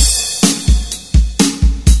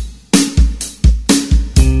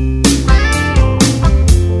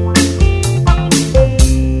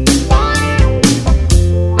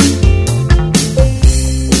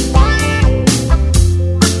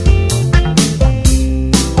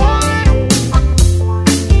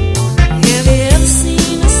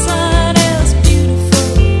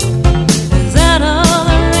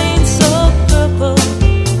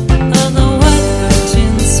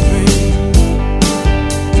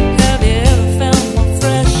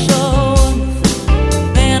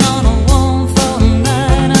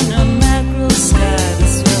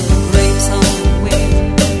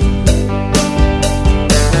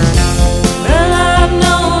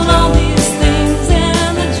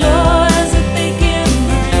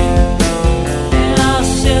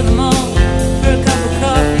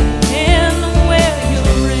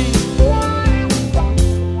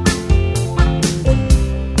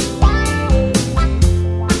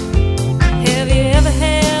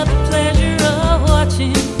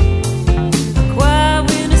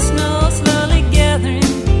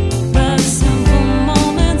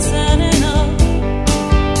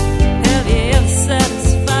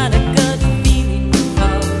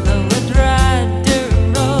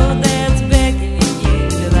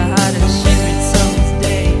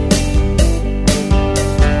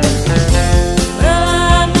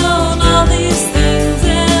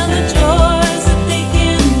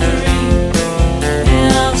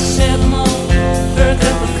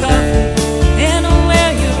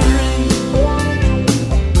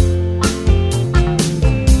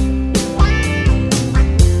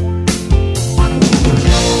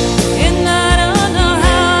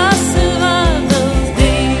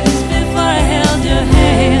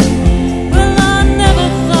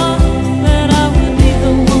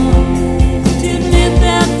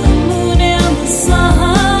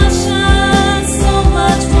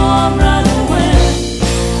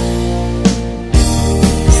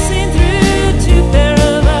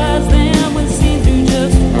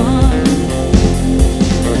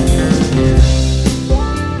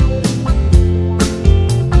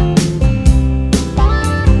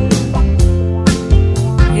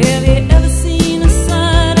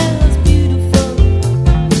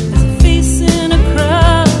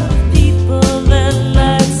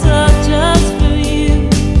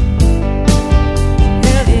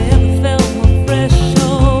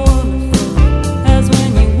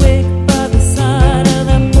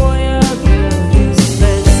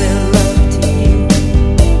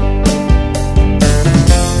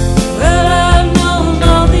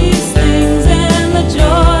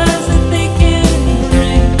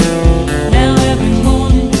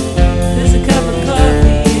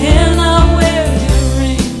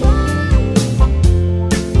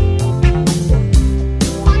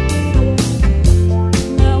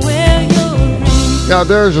 Now,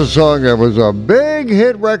 there's a song that was a big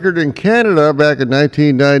hit record in Canada back in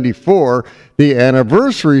 1994, the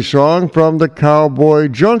anniversary song from the Cowboy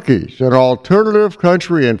Junkies, an alternative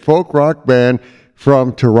country and folk rock band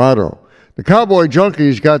from Toronto. The Cowboy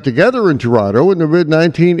Junkies got together in Toronto in the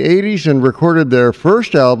mid-1980s and recorded their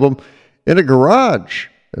first album in a garage,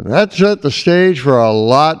 and that set the stage for a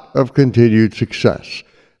lot of continued success.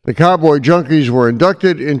 The Cowboy Junkies were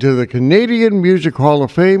inducted into the Canadian Music Hall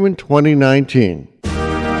of Fame in 2019.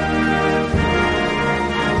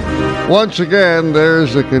 Once again,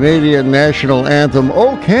 there's the Canadian national anthem,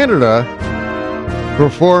 "O Canada,"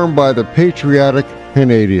 performed by the Patriotic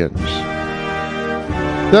Canadians.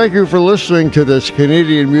 Thank you for listening to this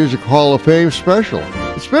Canadian Music Hall of Fame special.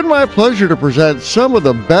 It's been my pleasure to present some of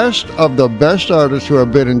the best artists who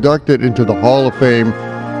have been inducted into the Hall of Fame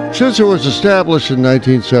since it was established in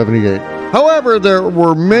 1978. However, there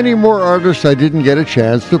were many more artists I didn't get a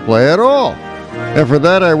chance to play at all. And for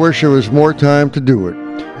that, I wish there was more time to do it.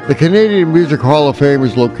 The Canadian Music Hall of Fame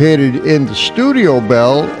is located in the Studio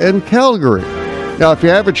Bell in Calgary. Now, if you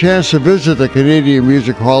have a chance to visit the Canadian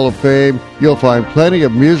Music Hall of Fame, you'll find plenty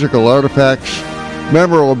of musical artifacts,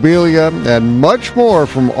 memorabilia, and much more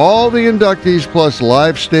from all the inductees, plus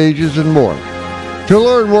live stages and more. To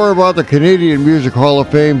learn more about the Canadian Music Hall of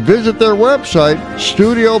Fame, visit their website,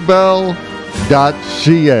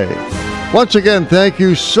 studiobell.ca. Once again, thank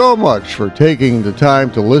you so much for taking the time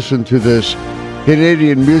to listen to this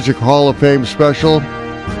Canadian Music Hall of Fame special.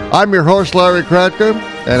 I'm your host, Larry Kratka,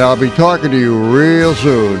 and I'll be talking to you real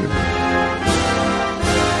soon.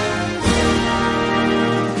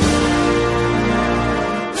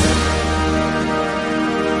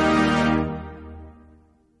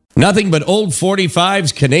 Nothing but Old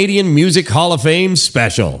 45's Canadian Music Hall of Fame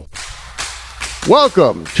special.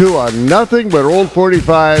 Welcome to a Nothing But Old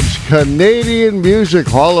 45's Canadian Music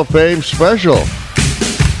Hall of Fame special.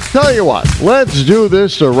 Tell you what, let's do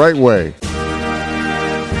this the right way.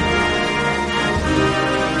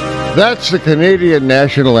 That's the Canadian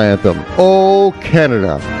national anthem, "O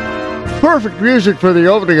Canada." Perfect music for the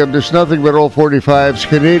opening of this Nothing But Old 45's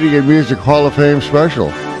Canadian Music Hall of Fame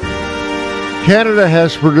special. Canada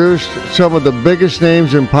has produced some of the biggest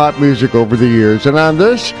names in pop music over the years, and on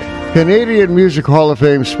this Canadian Music Hall of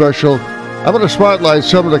Fame special, I'm going to spotlight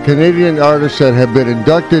some of the Canadian artists that have been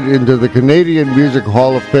inducted into the Canadian Music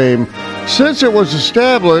Hall of Fame since it was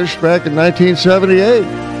established back in 1978.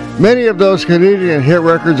 Many of those Canadian hit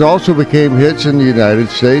records also became hits in the United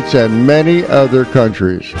States and many other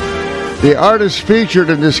countries. The artists featured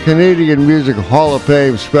in this Canadian Music Hall of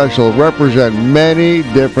Fame special represent many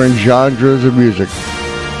different genres of music,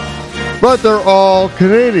 but they're all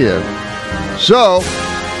Canadian. So,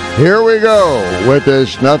 here we go with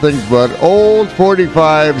this Nothing But Old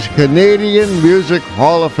 45's Canadian Music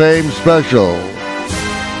Hall of Fame special.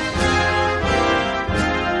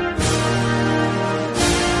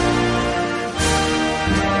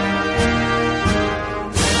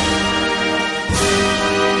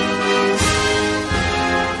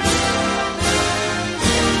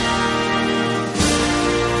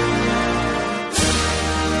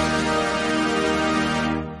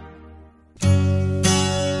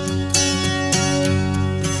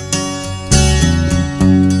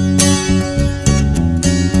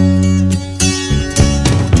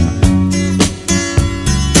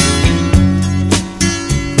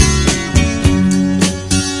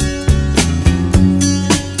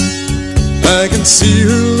 I can see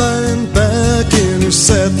her lying back in her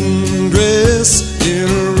satin dress in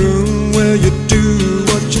a room where you do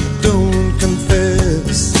what you don't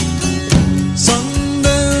confess.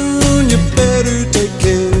 Sundown, you better take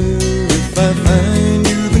care if I find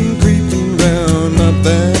you've been creeping round my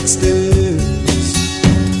back stairs.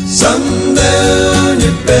 Sundown,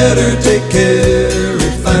 you better take care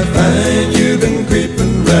if I find you've been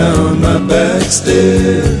creeping round my back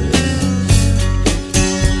stairs.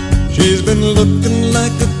 She's been looking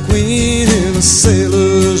like a queen in a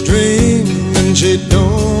sailor's dream, and she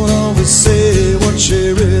don't always say what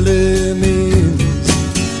she really means.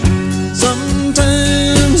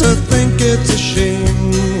 Sometimes I think it's a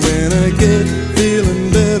shame when I get feeling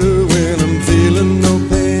better when I'm feeling no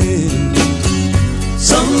pain.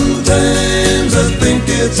 Sometimes I think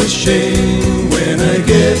it's a shame when I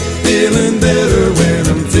get feeling better when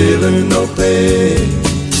I'm feeling no pain.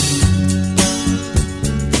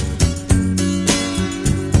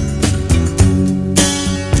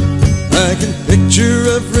 I can picture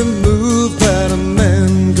every move that a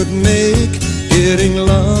man could make. Getting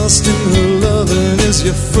lost in her loving is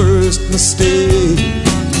your first mistake.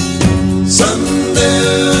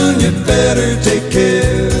 Sundown, you better take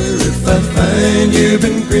care if I find you've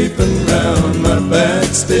been creeping round my back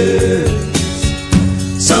back stairs.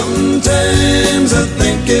 Sometimes I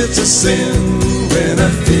think it's a sin when I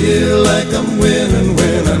feel like I'm winning,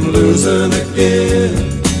 when I'm losing again.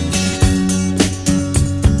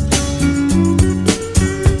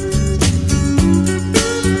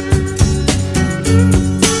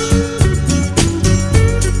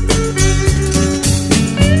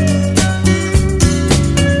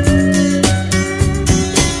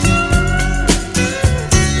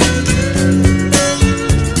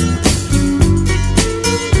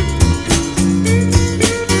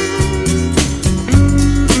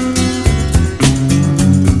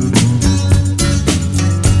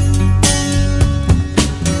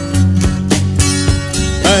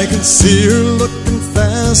 I can see her looking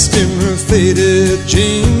fast in her faded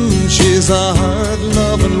jeans. She's a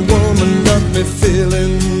hard-loving woman, got me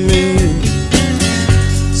feeling mean.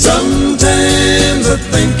 Sometimes I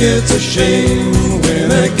think it's a shame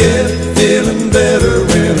when I get feeling better,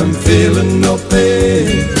 when I'm feeling no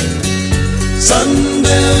pain.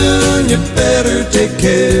 Sundown, you better take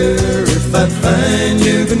care if I find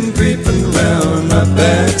you've been creeping round my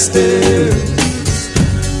back stairs.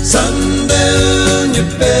 Sundown, you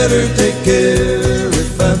better take care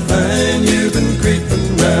if I find you've been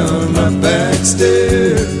creeping round my back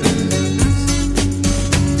stairs.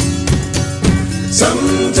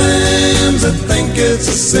 Sometimes I think it's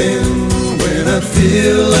a sin when I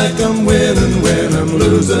feel like I'm winning, when I'm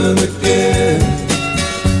losing again.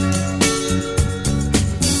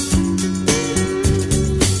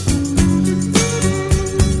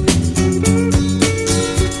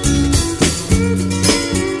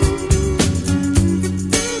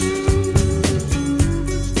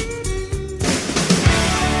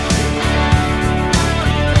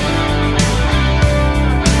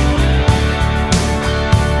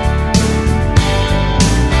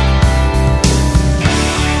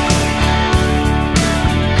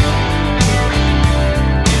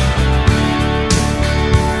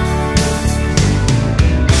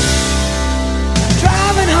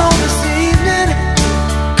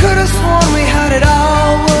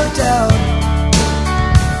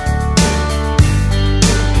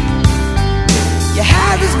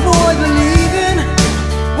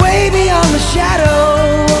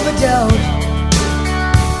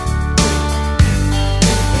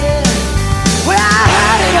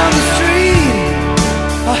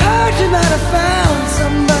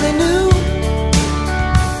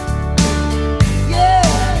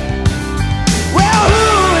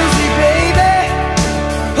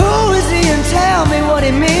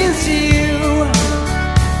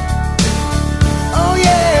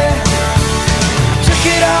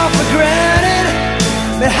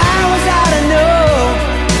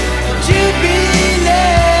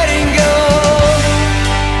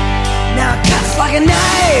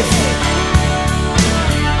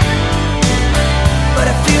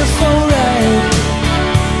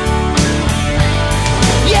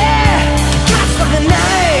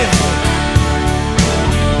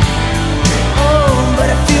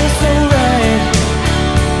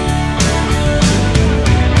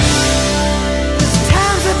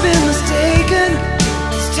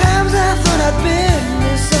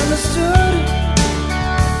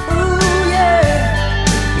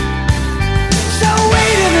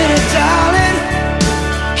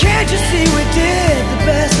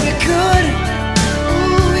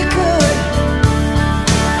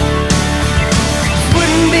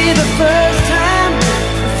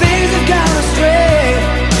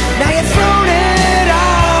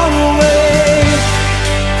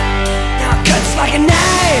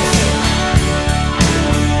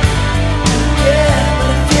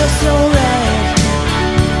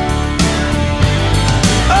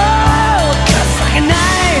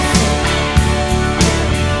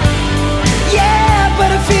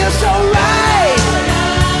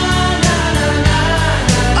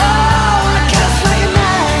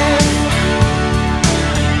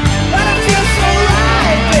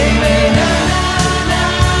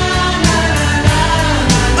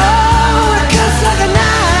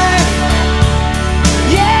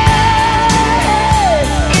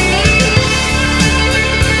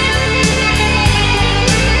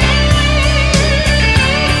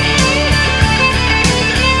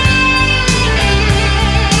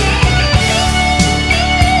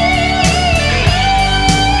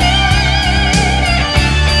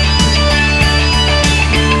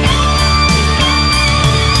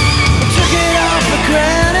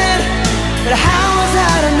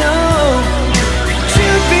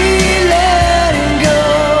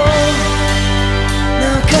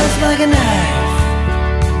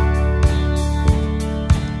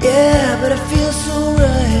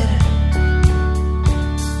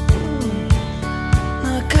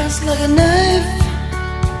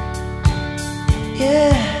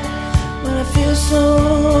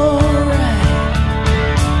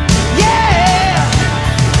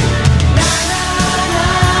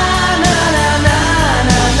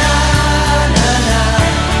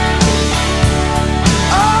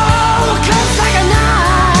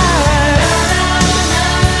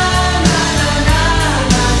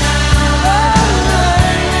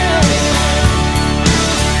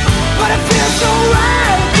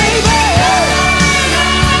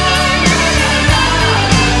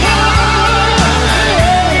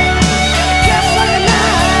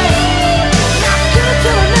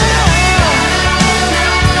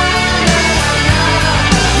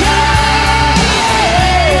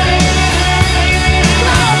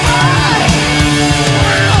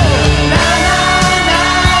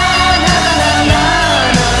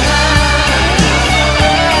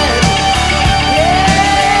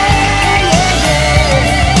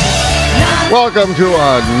 Welcome to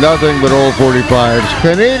a Nothing But Old 45's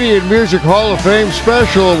Canadian Music Hall of Fame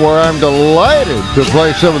special, where I'm delighted to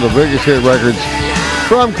play some of the biggest hit records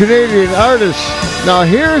from Canadian artists. Now,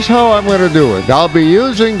 here's how I'm going to do it. I'll be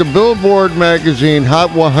using the Billboard magazine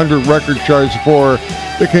Hot 100 record charts for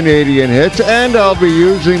the Canadian hits, and I'll be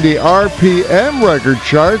using the RPM record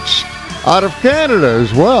charts out of Canada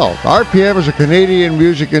as well. RPM is a Canadian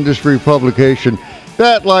music industry publication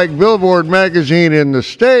that, like Billboard magazine in the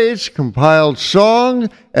States, compiled song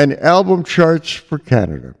and album charts for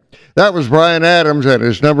Canada. That was Bryan Adams and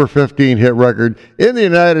his number 15 hit record in the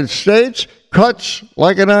United States, Cuts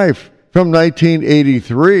Like a Knife, from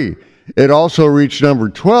 1983. It also reached number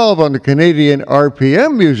 12 on the Canadian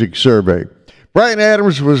RPM Music Survey. Bryan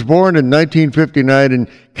Adams was born in 1959 in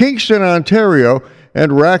Kingston, Ontario,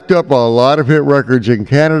 and racked up a lot of hit records in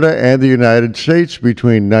Canada and the United States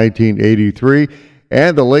between 1983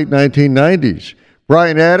 and the late 1990s.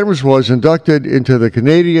 Bryan Adams was inducted into the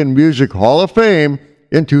Canadian Music Hall of Fame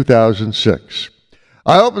in 2006.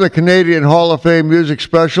 I opened the Canadian Hall of Fame music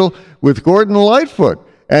special with Gordon Lightfoot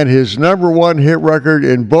and his number one hit record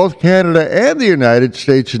in both Canada and the United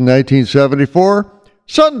States in 1974,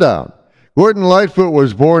 Sundown. Gordon Lightfoot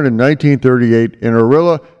was born in 1938 in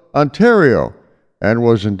Orilla, Ontario, and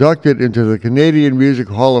was inducted into the Canadian Music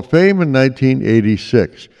Hall of Fame in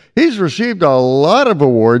 1986. He's received a lot of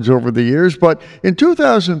awards over the years, but in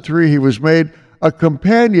 2003 he was made a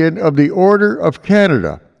Companion of the Order of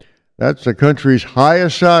Canada. That's the country's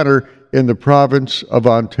highest honor in the province of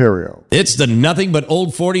Ontario. It's the Nothing But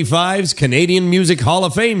Old 45's Canadian Music Hall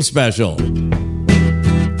of Fame special.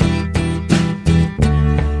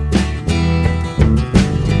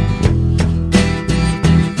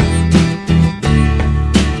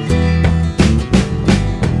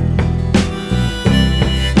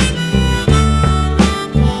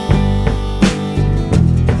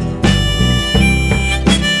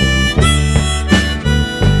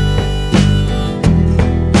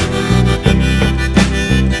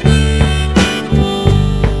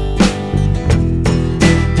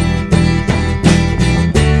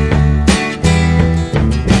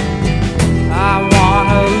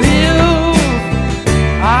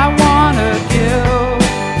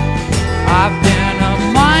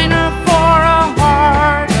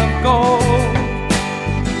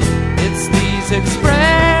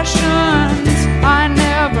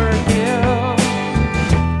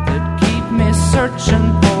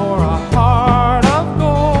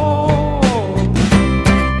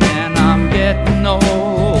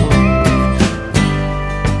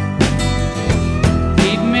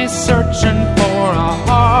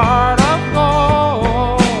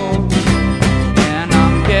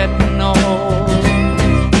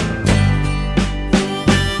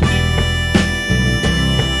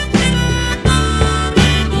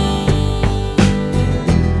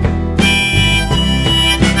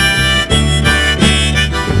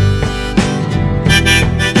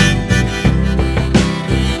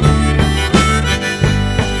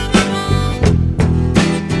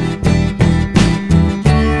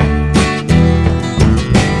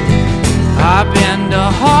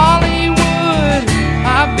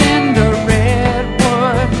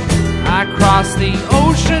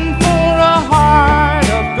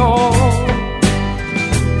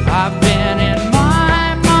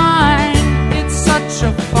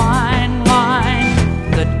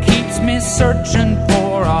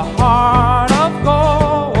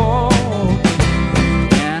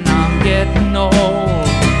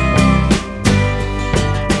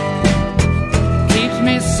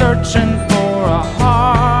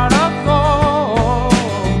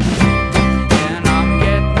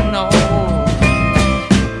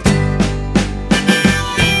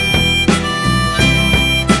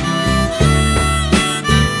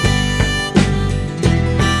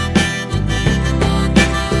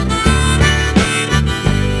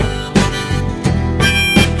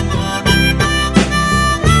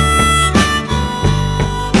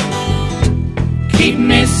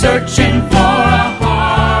 Searching for a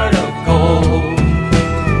heart of gold.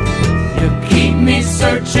 You keep me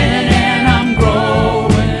searching and I'm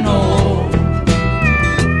growing old.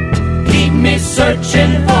 Keep me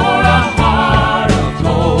searching for a heart of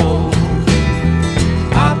gold.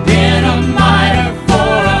 I've been a miner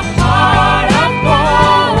for a heart of gold.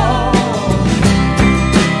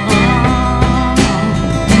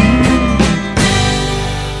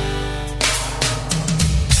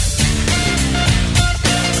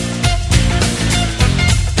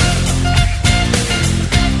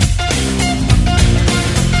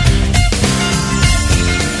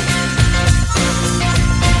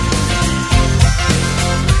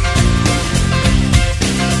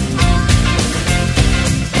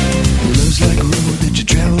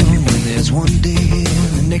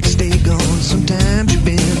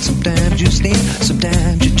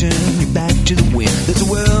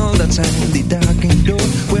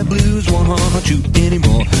 you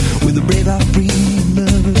anymore. With a brave heart, free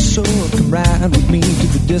lover's soul, come ride with me to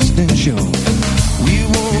the distant shore. We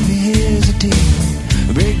won't hesitate,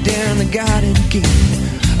 break down the garden gate.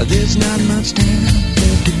 There's not much time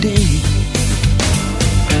left today.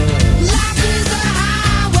 Life is a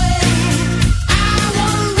highway, I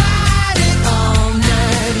wanna ride it all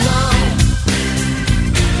night long.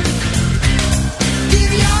 If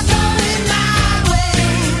you're going my way,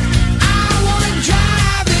 I wanna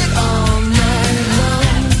drive it all night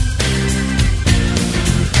long.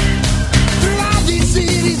 Through all these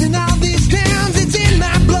cities and all these towns, it's in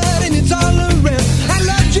my blood and it's all around. I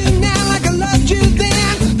loved you now like I loved you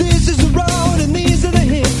then. This is the road and these are the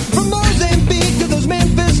hills. From Mozambique to those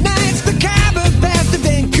Memphis nights, the Khyber Pass to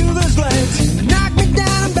Vancouver's lights. Knock me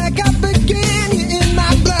down and back up again. You're in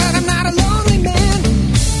my blood, I'm not a lonely man.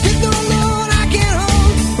 There's no load I can't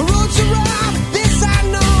hold. The road's so rough, this I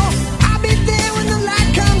know. I'll be there when the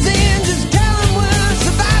light comes in. Just tell them we're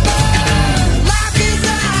survivors. Life is a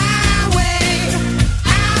highway, I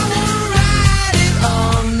wanna ride it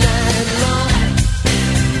all night long.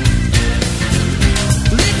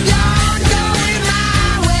 If you're going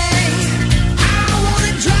my way, I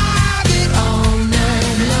wanna drive it all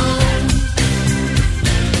night long.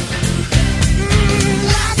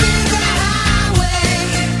 Life is a highway,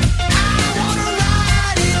 I wanna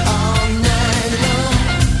ride it all night long.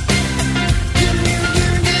 Give me,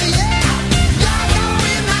 yeah. You're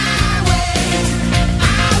going my way, I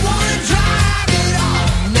wanna drive it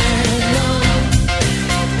all night long.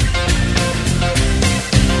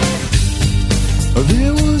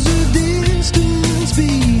 There was a distance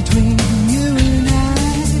between you and I,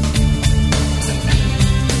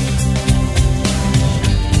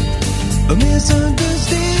 a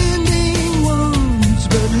misunderstanding once,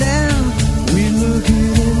 but now we look it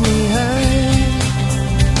in the eye.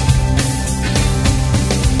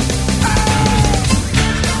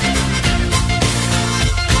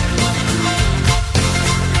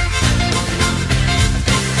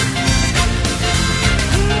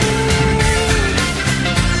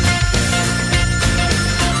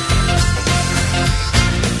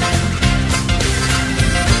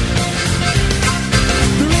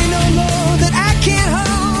 There ain't no load that I can't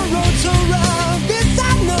hold. Road so rough, this I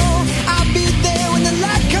know. I'll be there when the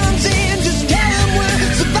light comes in. Just tell them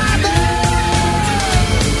we're survivors.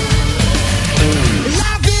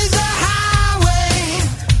 Life is a highway,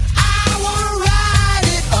 I wanna ride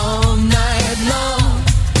it all night long.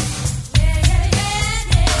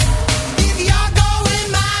 If you're going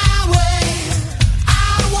my way, I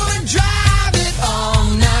wanna drive it all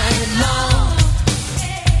night long.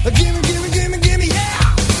 Gimme, yeah.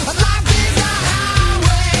 Life is a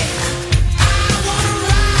highway, I wanna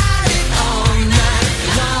ride it all night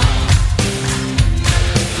long.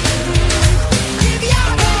 If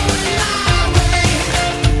you're going my way, I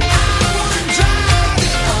wanna drive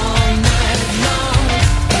it all night long.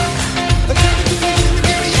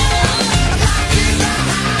 Gimme, yeah. Life is a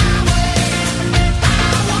highway, I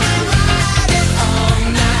wanna ride it all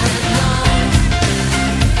night long.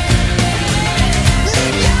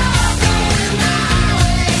 If you're going my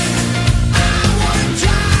way, I wanna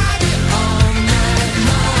drive it all night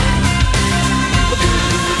long.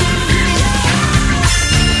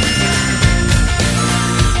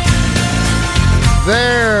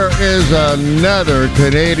 There is another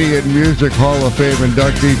Canadian Music Hall of Fame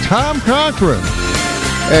inductee, Tom Cochrane,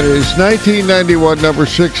 and his 1991 number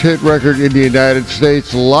 6 hit record in the United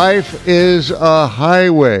States, Life is a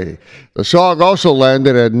Highway. The song also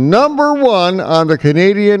landed at number 1 on the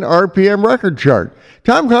Canadian RPM record chart.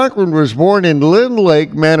 Tom Cochrane was born in Lynn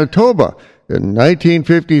Lake, Manitoba in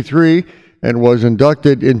 1953 and was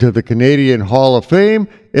inducted into the Canadian Hall of Fame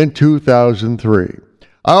in 2003.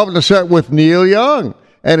 I opened the set with Neil Young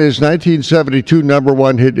and his 1972 number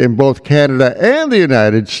 1 hit in both Canada and the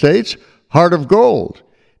United States, Heart of Gold.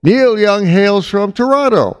 Neil Young hails from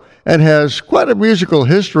Toronto and has quite a musical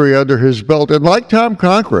history under his belt, and like Tom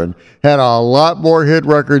Cochrane, had a lot more hit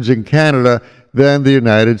records in Canada than the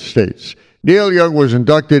United States. Neil Young was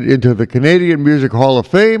inducted into the Canadian Music Hall of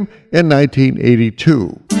Fame in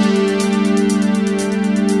 1982.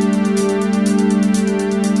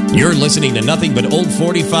 You're listening to nothing but Old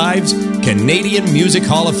 45's Canadian Music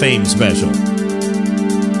Hall of Fame special.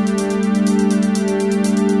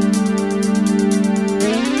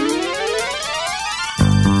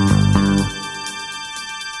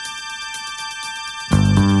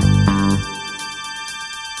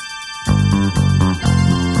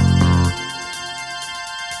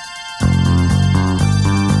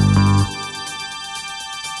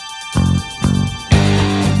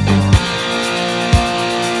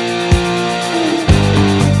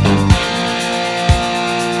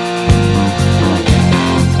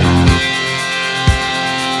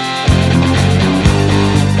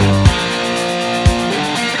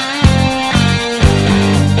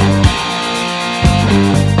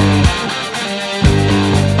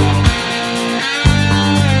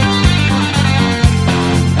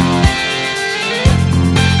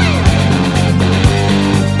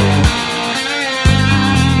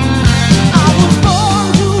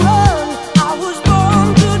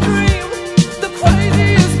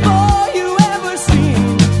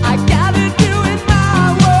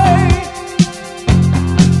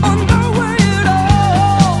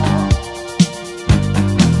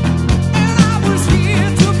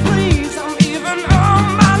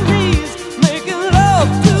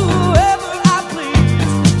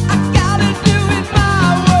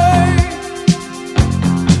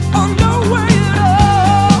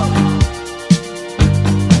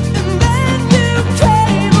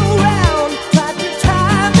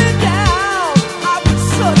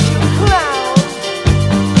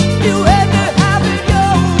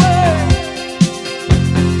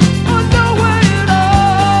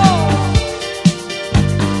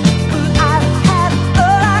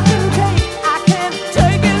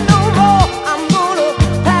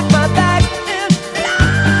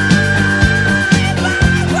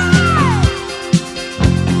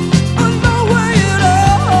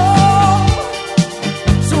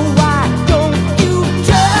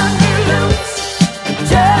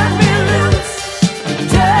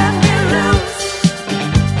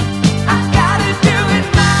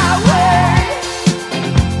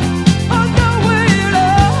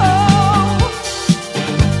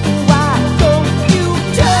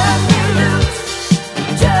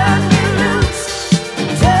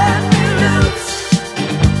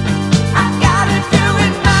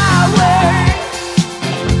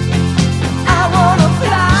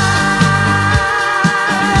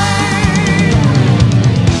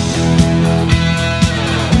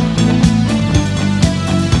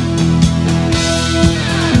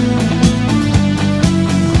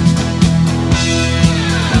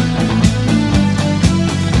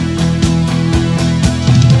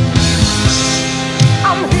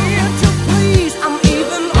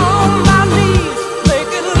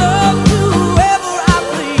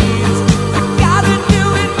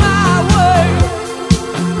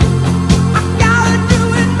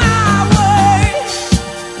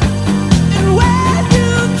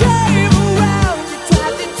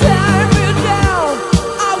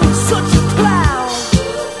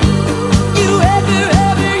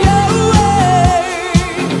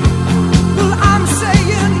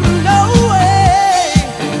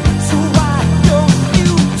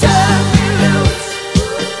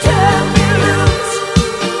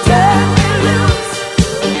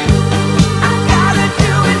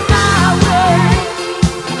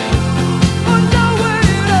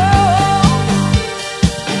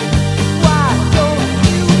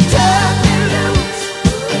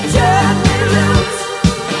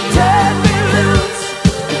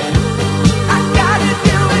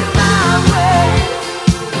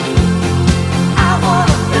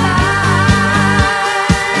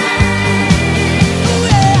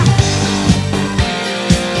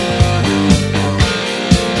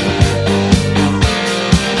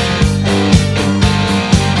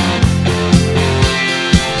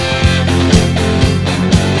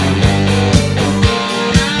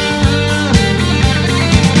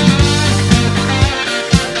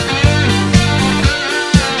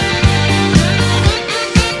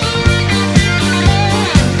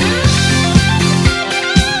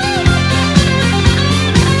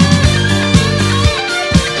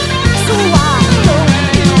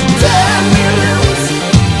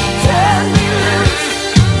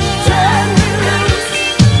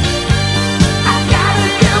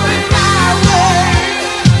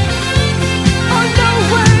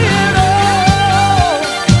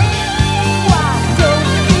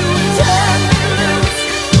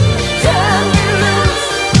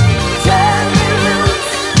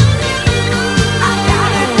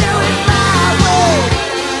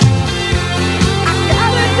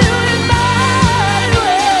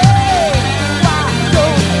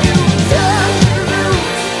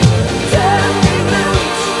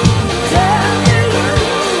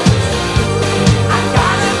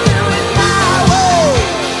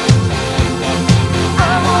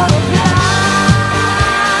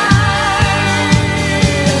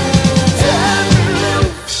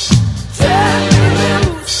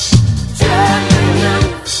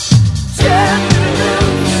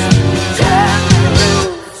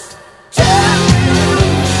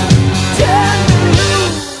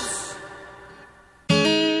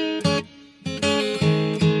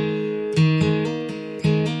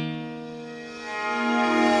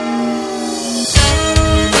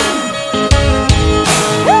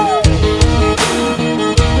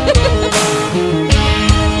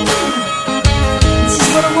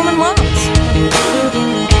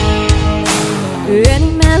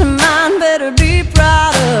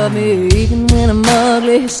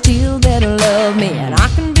 ugly, still better love me. And I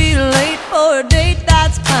can be late for a date,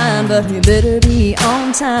 that's fine, but you better be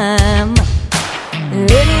on time.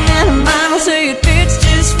 Any man of mine will say it fits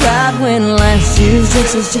just right when last year's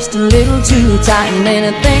dress is just a little too tight. And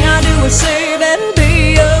anything I do or say better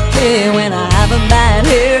be okay when I have a bad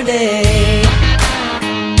hair day.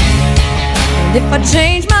 And if I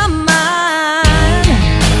change my mind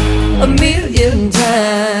a million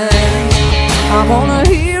times, I wanna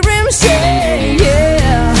hear him say,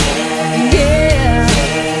 yeah, yeah,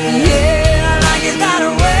 yeah, like it's not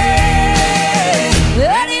a way.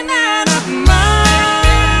 Any man of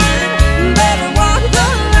mine better walk the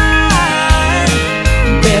line,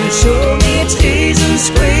 better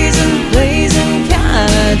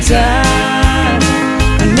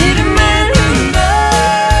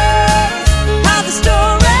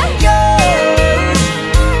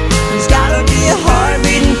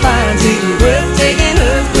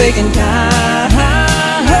earthquaking kind.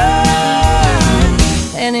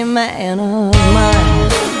 Any man of mine.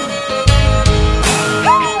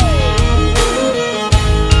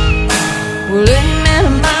 Well, any man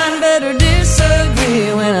of mine better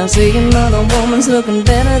disagree when I see another woman's looking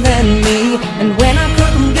better than me. And when I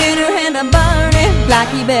cook him dinner and I burn it, like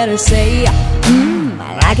he better say,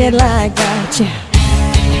 I like it like that, yeah.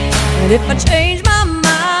 And if I change my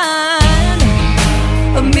mind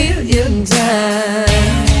a million times,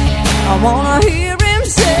 I wanna hear him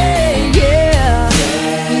say, yeah,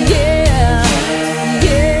 yeah,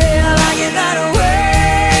 yeah, I like it that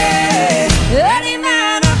way. Any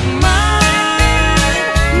man of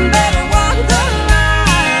mine better walk the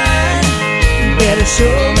line, better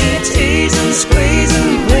show me a teasing,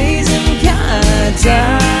 squeezing, pleasing kind of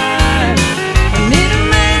time. I need a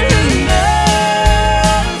man who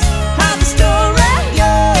knows how the story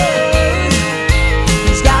goes.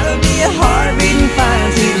 There's gotta be a heart beating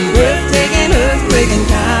fine, feeling breathtaking, earthquaking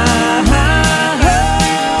kind.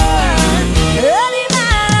 Any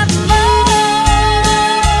man of mine.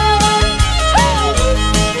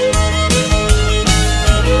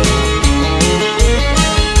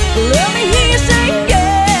 Let me hear you say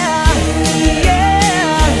yeah, yeah,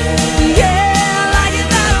 yeah, I like it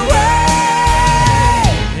that way.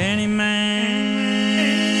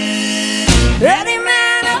 Any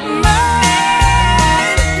man of mine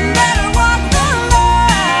better walk the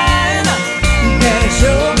line, better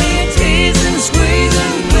show me a teasing,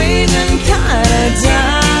 squeezing, pleasing kind of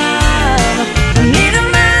time. I need a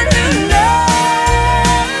man who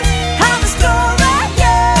knows how the story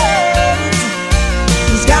goes.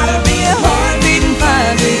 There's gotta be a heart beating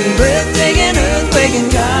fire, beating, breathtaking, earthquaking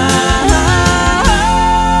kind.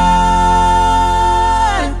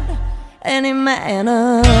 Any man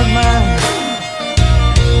of mine.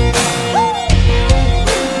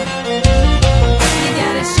 You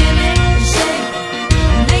gotta shimmy, shake,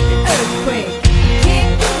 make the earthquake, kick,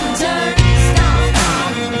 turn, stomp,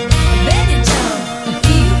 then you jump,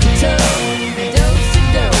 keep your toe, dose to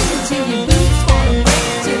dose, till your boots wanna break,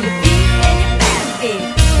 till your feet and your back ache,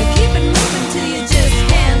 but keep it moving till you just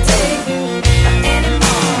can't take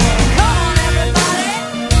anymore. Come on, everybody,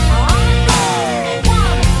 on the floor,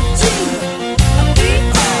 1, 2, 3,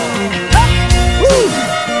 4,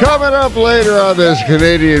 Coming up later on this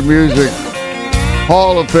Canadian Music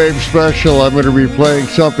Hall of Fame special, I'm going to be playing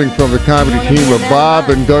something from the comedy team of Bob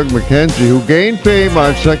and Doug McKenzie, who gained fame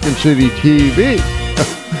on Second City TV.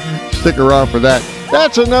 Stick around for that.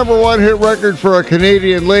 That's a #1 hit record for a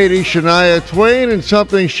Canadian lady, Shania Twain, and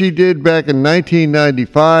something she did back in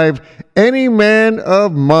 1995, Any Man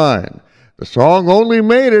of Mine. The song only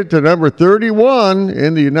made it to number 31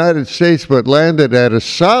 in the United States, but landed at a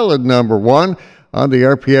solid #1 on the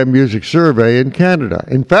RPM Music Survey in Canada.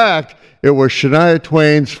 In fact, it was Shania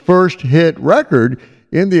Twain's first hit record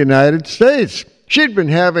in the United States. She'd been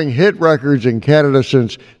having hit records in Canada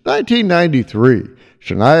since 1993.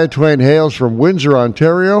 Shania Twain hails from Windsor,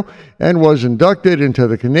 Ontario, and was inducted into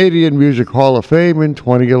the Canadian Music Hall of Fame in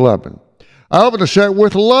 2011. I opened a set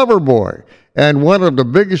with Loverboy, and one of the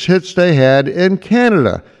biggest hits they had in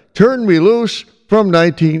Canada, Turn Me Loose from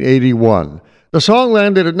 1981. The song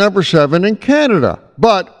landed at #7 in Canada,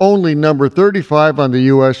 but only number 35 on the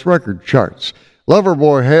U.S. record charts.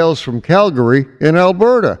 Loverboy hails from Calgary in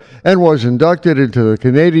Alberta and was inducted into the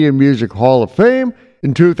Canadian Music Hall of Fame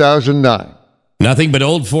in 2009. Nothing but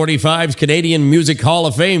old 45's Canadian Music Hall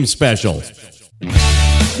of Fame special.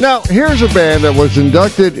 Now, here's a band that was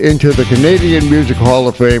inducted into the Canadian Music Hall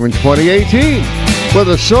of Fame in 2018 with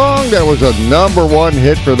a song that was a #1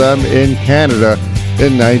 hit for them in Canada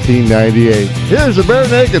in 1998. Here's the Bare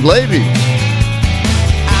Naked Ladies.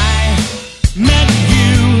 I met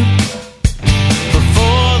you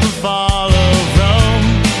before the fall of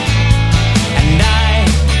Rome, and I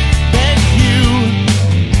beg you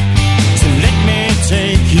to let me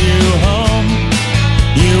take you home.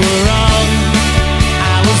 You were wrong,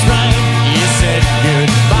 I was right. You said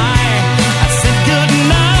goodbye, I said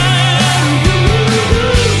goodnight.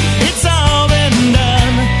 It's all been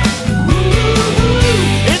done.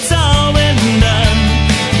 It's all been done.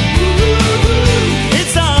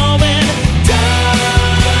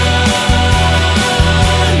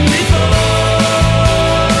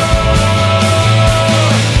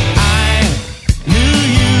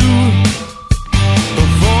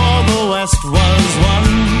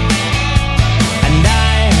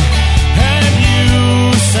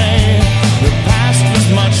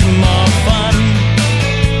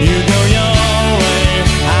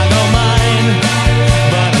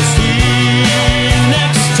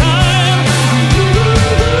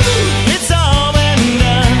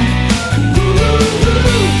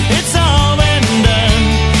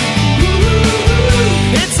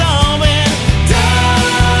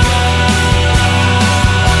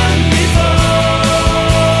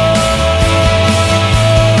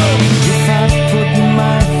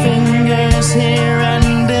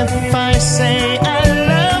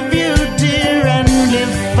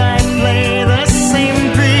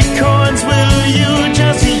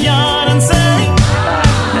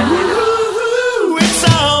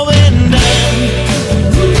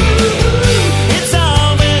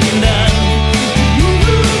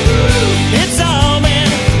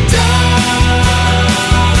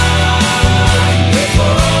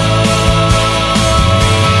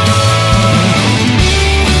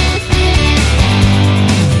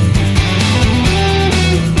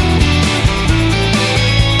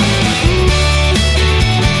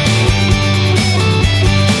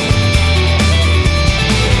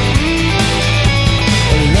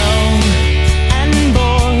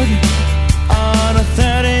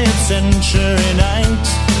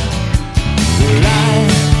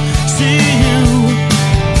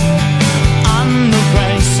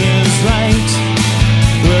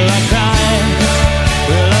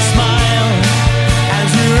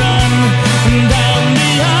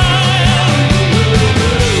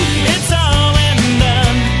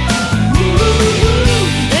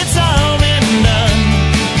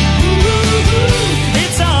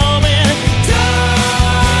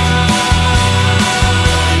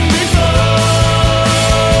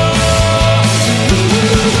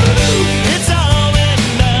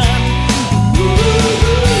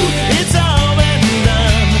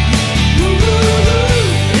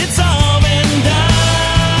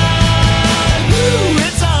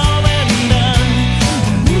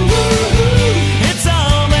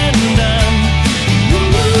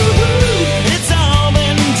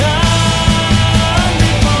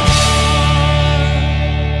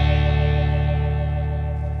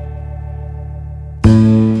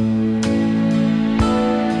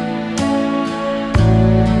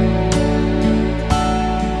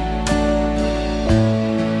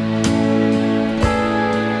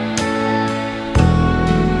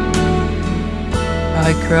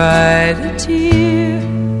 I cried a tear,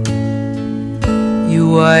 you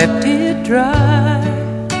wiped it dry.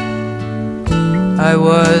 I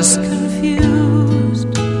was confused,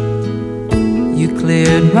 you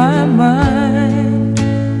cleared my mind.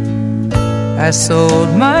 I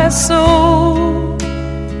sold my soul,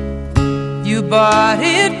 you bought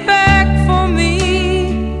it back for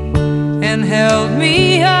me and held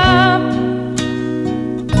me up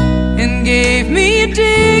and gave me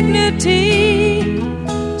dignity.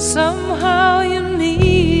 Somehow you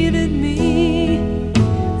needed me,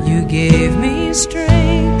 you gave me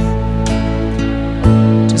strength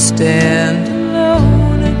to stand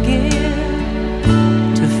alone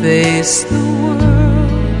again, to face the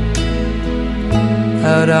world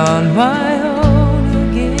out on my own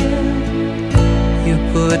again. You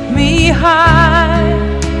put me high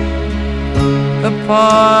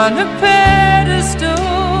upon a pedestal,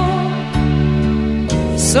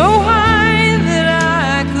 so high that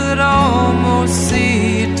I could almost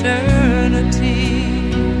see eternity.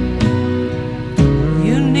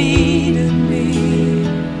 You needed me,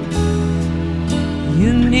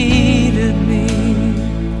 you needed me,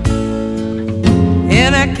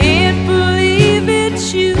 and I can't believe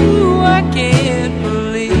it's you, I can't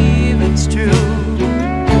believe it's true.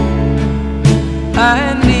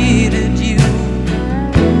 I needed you,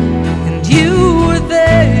 and you were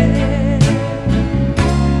there,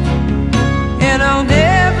 and I'll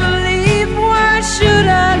never leave. Why should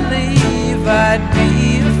I leave? I'd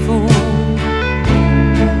be a fool,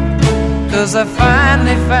 'cause I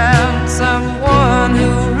finally found someone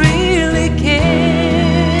who really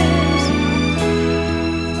cares.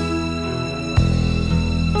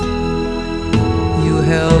 You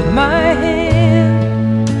held my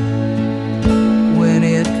hand when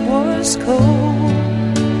it was cold,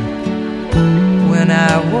 when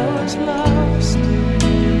I was lost.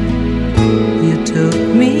 You took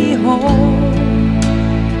me home,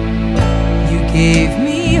 you gave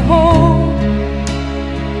me hope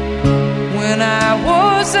when I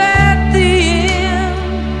was at the end,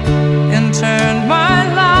 and turned my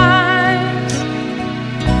life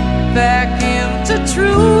back into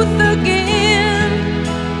truth again.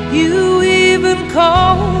 You even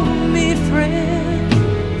called me friend,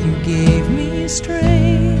 you gave me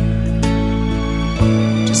strength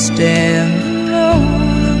to stand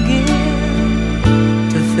alone again,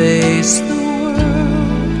 to face the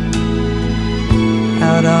world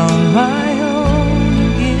out on my own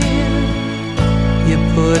again. You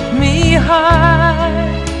put me high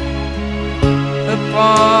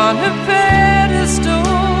upon a pedestal,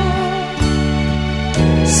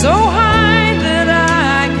 so high that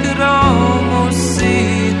I could almost see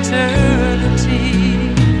eternity.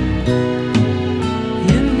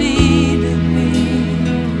 You needed me,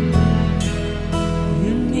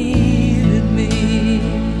 you needed me,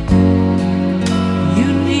 you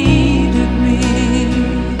needed me,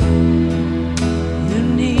 you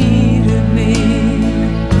needed me.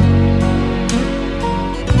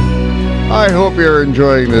 I hope you're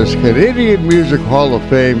enjoying this Canadian Music Hall of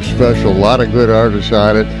Fame special. A lot of good artists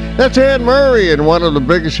on it. That's Anne Murray, and one of the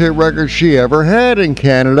biggest hit records she ever had in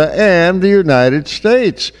Canada and the United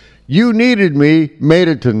States. You Needed Me made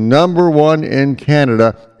it to #1 in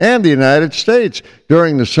Canada and the United States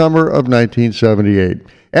during the summer of 1978.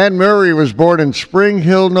 Anne Murray was born in Spring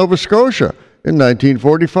Hill, Nova Scotia in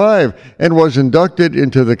 1945 and was inducted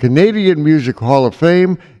into the Canadian Music Hall of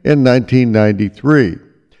Fame in 1993.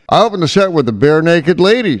 I opened the set with the Bare Naked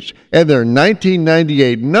Ladies and their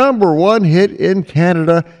 1998 #1 hit in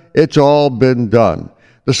Canada, It's All Been Done.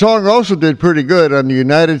 The song also did pretty good on the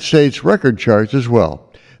United States record charts as well.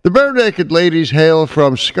 The Bare Naked Ladies hail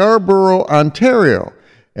from Scarborough, Ontario,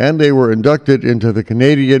 and they were inducted into the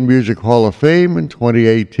Canadian Music Hall of Fame in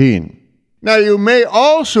 2018. Now, you may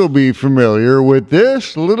also be familiar with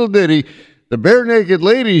this little ditty the Bare Naked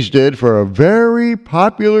Ladies did for a very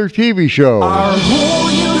popular TV show. Our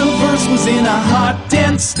whole universe was in a hot,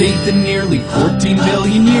 dense state that nearly 14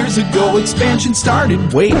 billion years ago expansion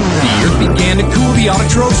started. Wait, the earth began to cool, the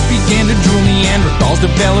autotrophs began to drool, Neanderthals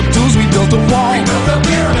developed tools, we built a wall. We built the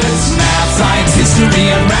pyramids. Math, science,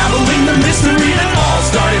 history, unraveling the mystery that all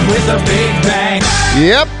started with a big bang.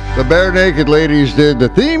 Yep, the Bare Naked Ladies did the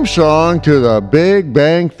theme song to the Big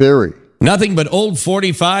Bang Theory. Nothing but old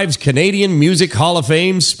 45's Canadian Music Hall of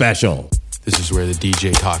Fame special. This is where the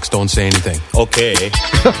DJ talks. Don't say anything. Okay.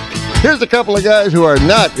 Here's a couple of guys who are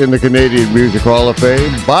not in the Canadian Music Hall of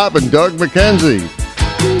Fame, Bob and Doug McKenzie.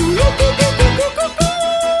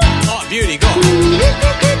 Oh, beauty, go.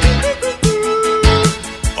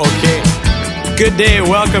 Okay. Good day,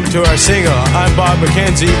 welcome to our single. I'm Bob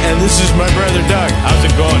McKenzie, and this is my brother Doug. How's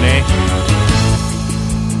it going, eh?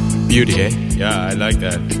 Beauty, eh? Yeah, I like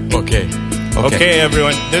that. Okay. Okay,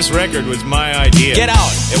 everyone, this record was my idea. Get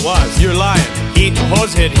out. It was. You're lying.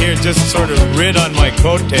 Hosehead here just sort of rid on my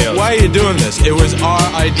coattails. Why are you doing this? It was our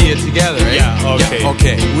idea together, eh? Yeah, okay. Yeah,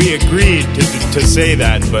 okay. We agreed to say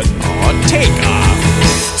that, but... Oh, take off.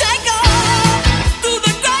 Take off to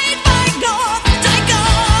the great white north. Take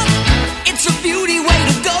off. It's a beauty way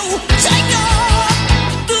to go. Take off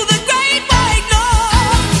to the great white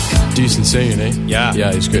north. Decent singing, eh? Yeah.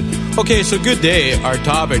 Yeah, he's good. Okay, so good day. Our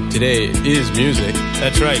topic today is music.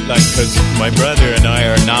 That's right, like, because my brother and I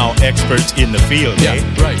are now experts in the field, Yeah,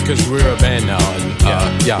 eh? right, because we're a band now.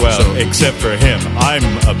 And, yeah, Well, so... except for him. I'm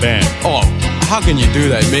a band. Oh, how can you do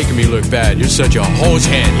that? Making me look bad. You're such a hose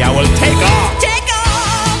hand. Yeah, well, take off. Take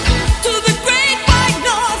off to the great white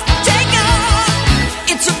north. Take off.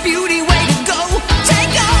 It's a beauty way to go.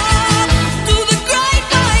 Take off to the great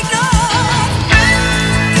white north.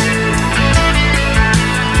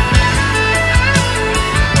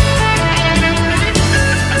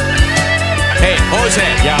 Hey, hose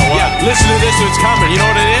hand. Yeah, what? Yeah, listen to this what's coming. You know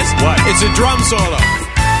what it is? What? It's a drum solo.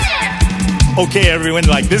 Okay, everyone,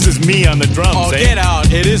 like, this is me on the drums, Oh, eh? get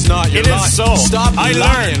out. It is not. You're It is lying. so. Stop I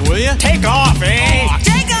lying, learned. will you? Take off, eh?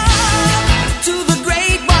 Take off to the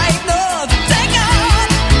great white north. Take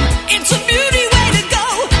off. It's a beauty way to go.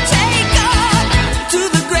 Take off to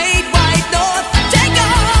the great white north. Take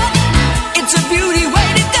off. It's a beauty way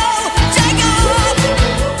to go. Take off.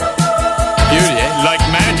 Beauty, eh? Like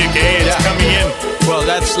magic, eh? It's Yeah. coming in. Well,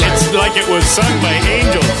 that's like... It's like it was sung by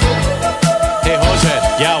angels. Hey, Hosehead.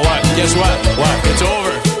 Yeah, what? Guess what? What? It's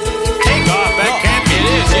over. Take off. That can't be. It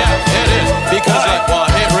is, yeah. It is. Because, Why? like, well,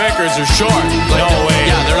 hit records are short. Like, No way.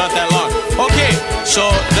 Yeah, they're not that long. Okay,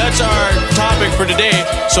 so that's our topic for today.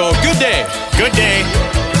 So, good day. Good day.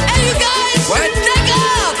 Hey, you guys. What? Take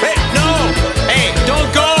off. Hey, no! Hey, don't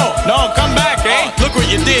go! No, come back, eh? Oh, look what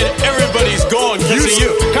you did. Everybody's going because of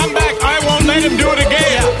you. Come back. I won't let him do it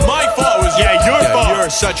again. Yeah, my fault was Yeah, your fault. You're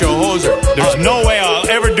such a hoser. There's no way I'll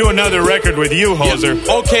ever do another record with you, Hoser.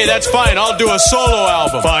 Yeah, okay, that's fine. I'll do a solo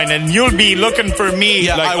album. Fine, and you'll be looking for me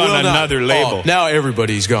Yeah, like I will on not. another label. Oh, now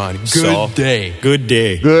everybody's gone. Good So, day. Good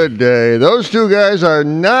day. Good day. Those two guys are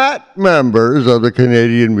not members of the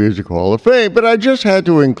Canadian Music Hall of Fame, but I just had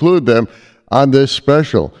to include them on this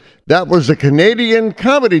special. That was the Canadian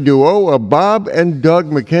comedy duo of Bob and Doug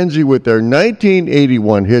McKenzie with their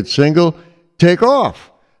 1981 hit single, Take Off.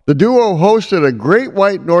 The duo hosted a Great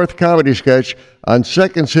White North comedy sketch on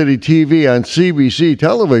Second City TV on CBC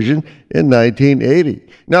television in 1980.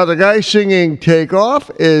 Now, the guy singing Take Off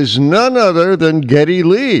is none other than Geddy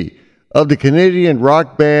Lee of the Canadian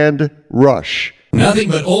rock band Rush. Nothing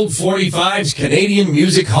but old 45's Canadian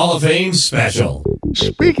Music Hall of Fame special.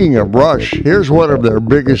 Speaking of Rush, here's one of their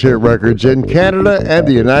biggest hit records in Canada and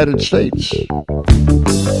the United States.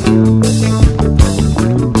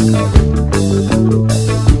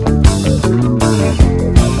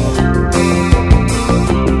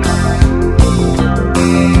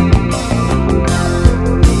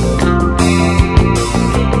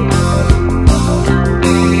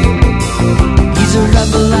 He's a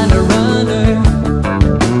rebel and a runner.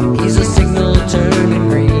 He's a signal turning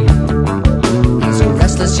green. He's a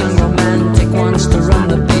restless young romantic, wants to run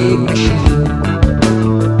the big machine.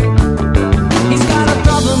 He's got a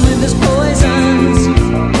problem with his poisons,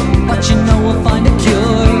 but you know we'll find a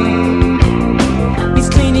cure. He's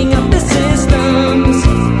cleaning up the systems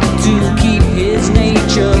to keep his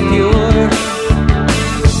nature pure.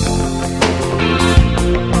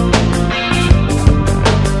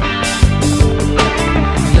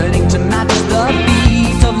 Learning to match the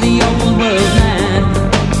beat of the old world man.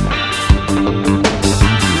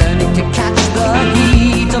 Learning to catch the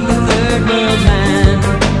heat of the third world man.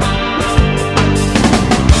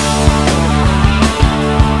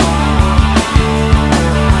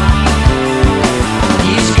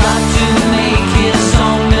 He's got to make his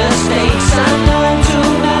own mistakes and learn to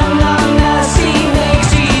mend them as he makes.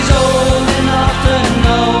 He's old enough to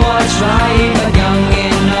know what's right, but young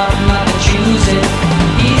enough not to choose it.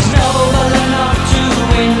 He's noble enough to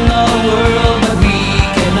win the world, but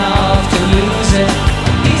weak enough to lose it.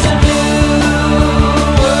 He's a new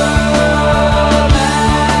world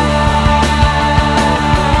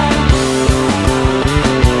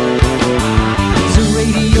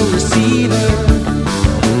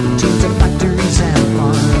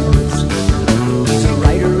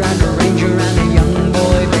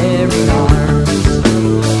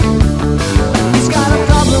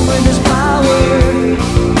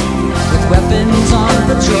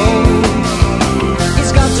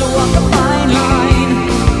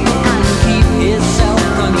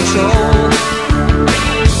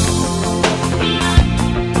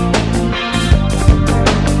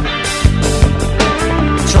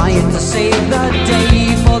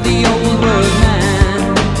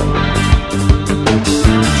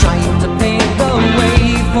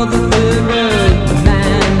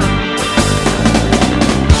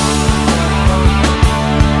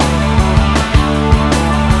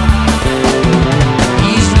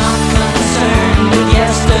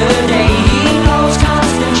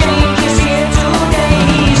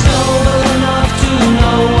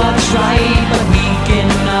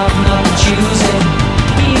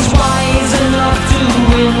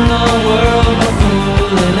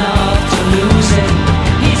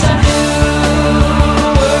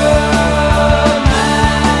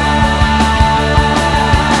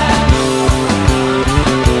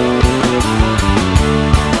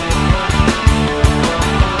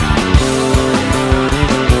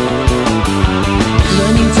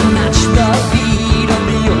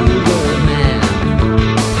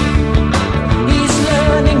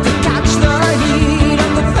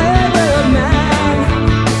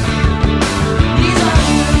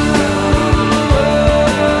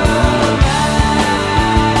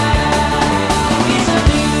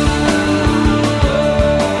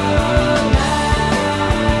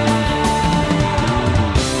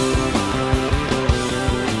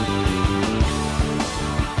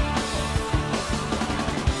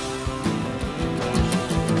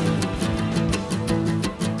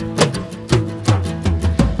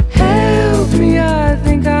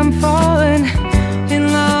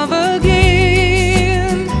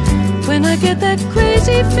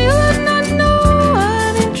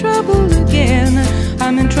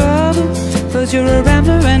 'cause you're a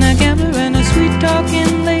rambler and a gambler and a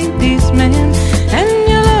sweet-talking ladies' man, and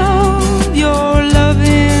you love your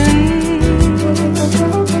loving,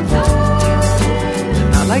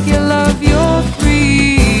 not like you love your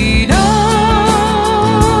freedom.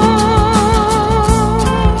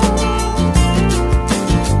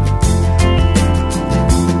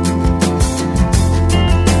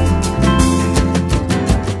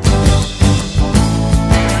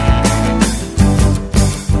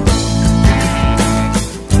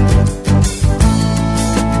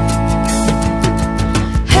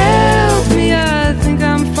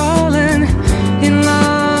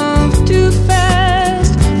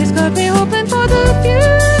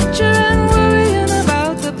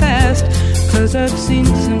 I've seen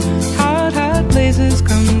some hot, hot places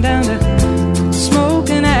come down to smoke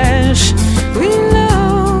and ash. We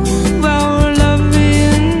love our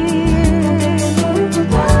loving,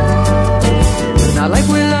 not like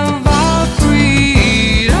we love our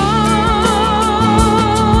freedom.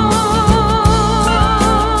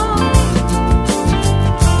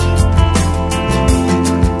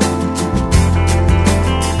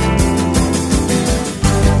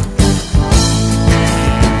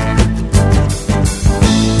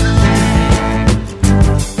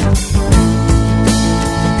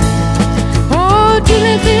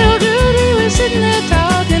 Sitting there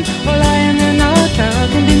talking, or lying there not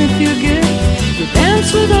talking, didn't it feel good? You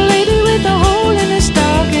danced with a lady with a hole in her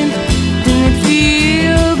stocking, didn't it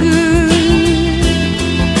feel good?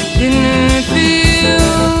 Didn't it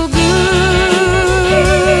feel good?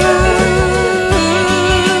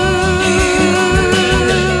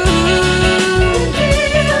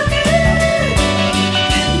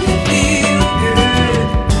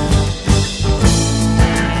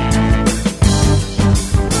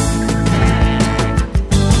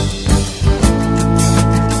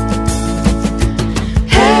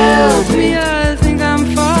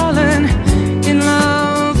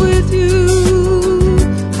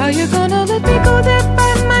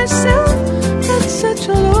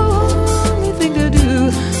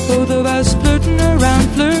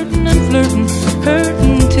 Flirting and flirting,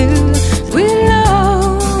 hurting too. We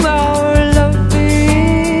love our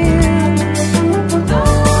loving,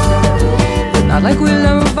 but not like we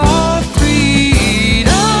love our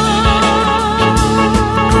freedom.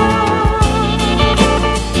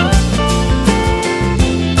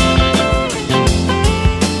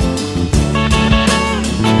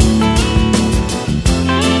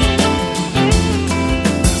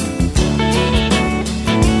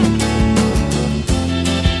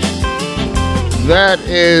 That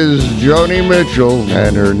is Joni Mitchell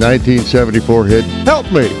and her 1974 hit,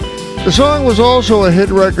 Help Me. The song was also a hit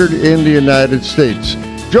record in the United States.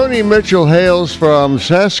 Joni Mitchell hails from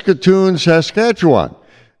Saskatoon, Saskatchewan,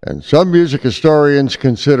 and some music historians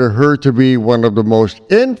consider her to be one of the most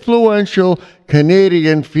influential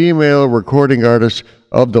Canadian female recording artists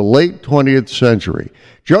of the late 20th century.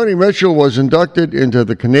 Joni Mitchell was inducted into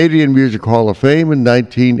the Canadian Music Hall of Fame in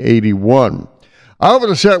 1981. I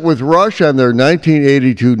opened the set with Rush and their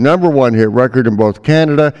 1982 number one hit record in both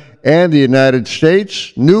Canada and the United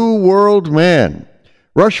States, New World Man.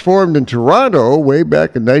 Rush formed in Toronto way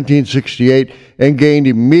back in 1968 and gained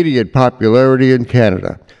immediate popularity in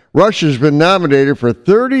Canada. Rush has been nominated for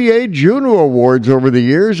 38 Juno Awards over the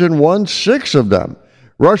years and won 6 of them.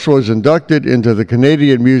 Rush was inducted into the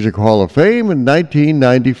Canadian Music Hall of Fame in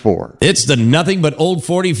 1994. It's the Nothing But Old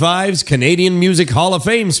 45's Canadian Music Hall of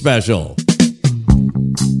Fame special.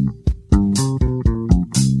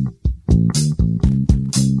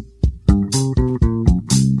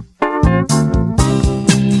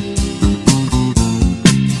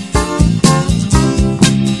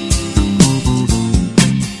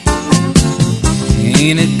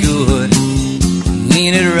 Ain't it good,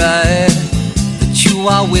 ain't it right that you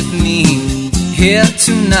are with me here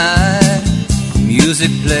tonight? Music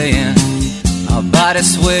playing, our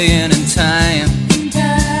bodies swaying in time.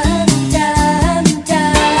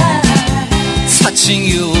 Touching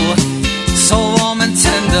you, so warm and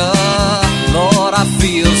tender. Lord, I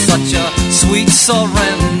feel such a sweet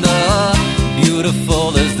surrender.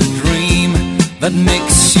 Beautiful is the dream that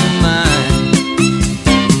makes you mine.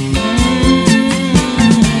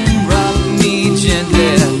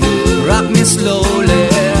 Rock me slowly,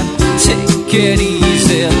 take it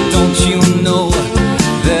easy. Don't you know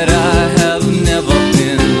that I have never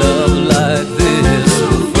been loved like this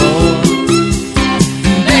before?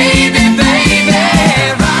 Baby, baby,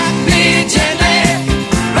 rock me gently,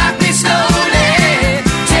 rock me slowly,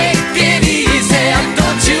 take it easy.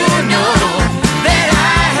 Don't you know that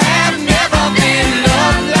I have never been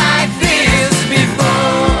loved like this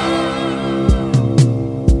before?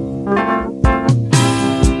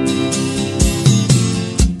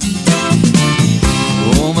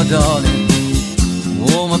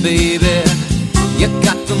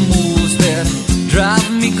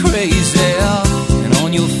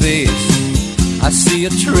 a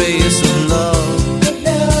trace of love.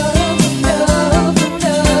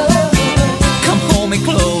 Come hold me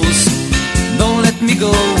close, don't let me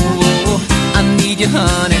go. I need you,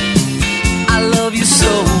 honey, I love you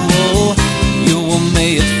so. You were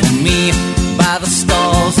made for me by the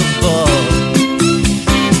stars above.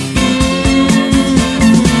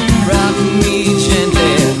 Rock me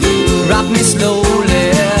gently, rock me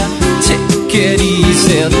slowly, take it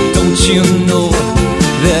easy. Don't you know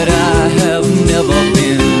that I have never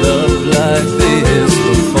been loved like this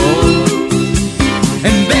before?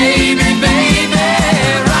 And baby, baby,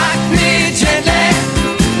 rock me gently,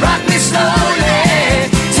 rock me slowly,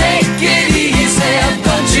 take it easy.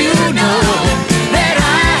 Don't you know that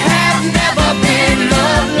I have never been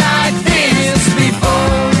loved like this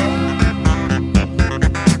before?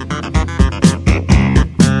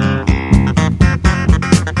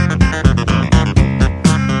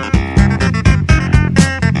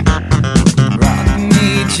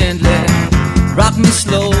 Gently, rock me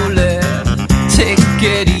slowly, take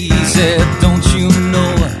it easy. Don't you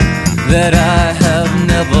know that I have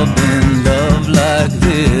never been loved like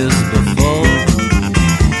this before?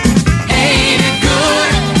 Ain't it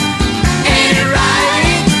good? Ain't it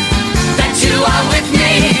right that you are with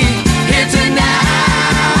me here tonight?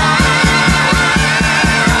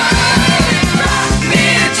 Rock me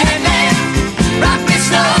gently, rock me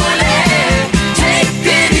slowly, take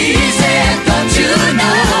it easy. Don't you know?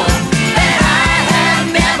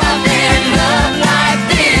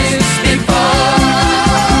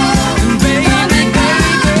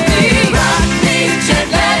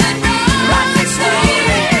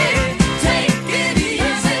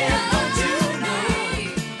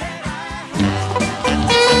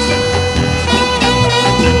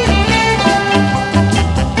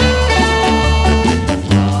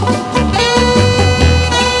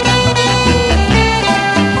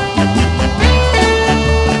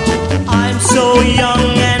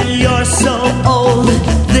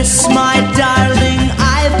 This, my darling,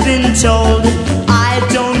 I've been told. I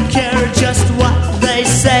don't care just what they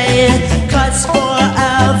say, 'cause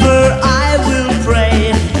forever I will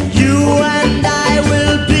pray. You and I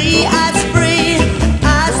will be as free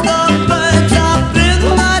as the birds up in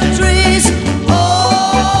the trees.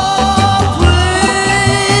 Oh,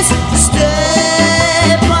 please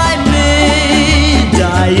stay by me,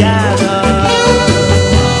 Diana.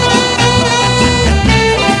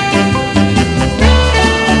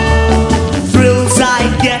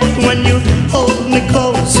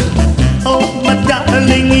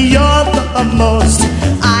 You're the most.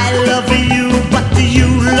 I love you, but you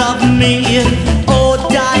love me. Oh,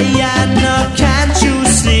 Diana, can't you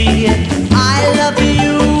see? I love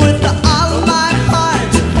you with all my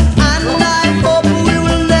heart, and I hope we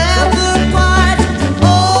will never part.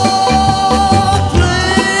 Oh,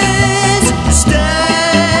 please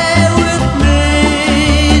stay with me,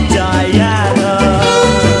 Diana.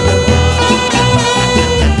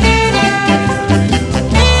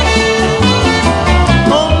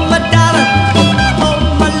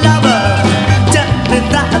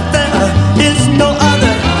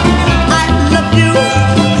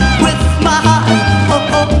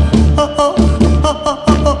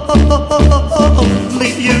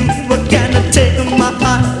 Only you can tear my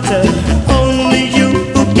heart. Only you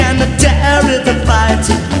can tear it apart.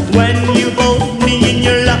 When you hold me in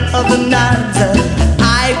your loving arms,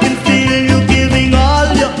 I can feel you giving all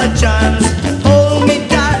your charms. Hold me,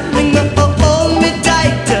 darling, hold me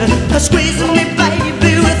tight. Squeeze me,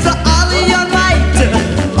 baby, with all your might.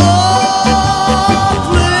 Oh,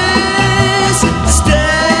 please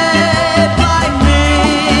stay by me,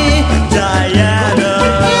 Diana.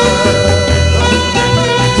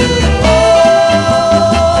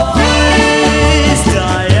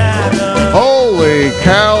 Holy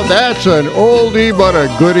cow, that's an oldie but a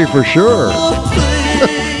goodie for sure.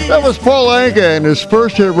 That was Paul Anka and his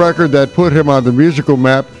first hit record that put him on the musical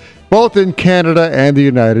map both in Canada and the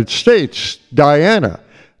United States, Diana.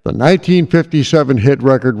 The 1957 hit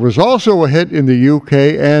record was also a hit in the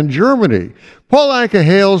UK and Germany. Paul Anka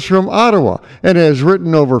hails from Ottawa and has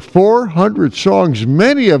written over 400 songs,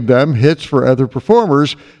 many of them hits for other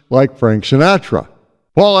performers like Frank Sinatra.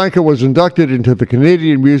 Paul Anka was inducted into the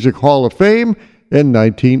Canadian Music Hall of Fame in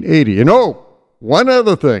 1980. And oh, one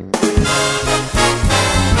other thing.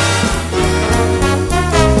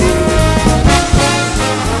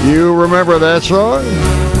 You remember that song?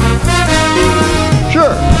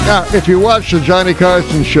 Sure. Now, if you watch the Johnny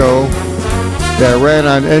Carson show that ran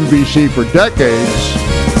on NBC for decades,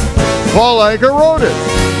 Paul Anka wrote it.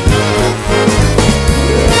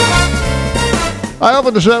 I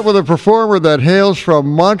opened the set with a performer that hails from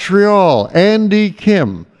Montreal, Andy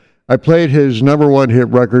Kim. I played his number one hit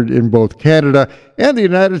record in both Canada and the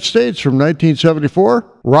United States from 1974,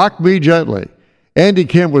 Rock Me Gently. Andy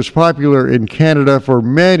Kim was popular in Canada for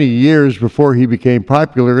many years before he became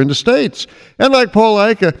popular in the States. And like Paul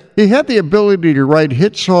Anka, he had the ability to write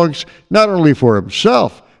hit songs not only for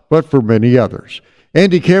himself, but for many others.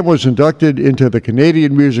 Andy Kim was inducted into the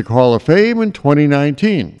Canadian Music Hall of Fame in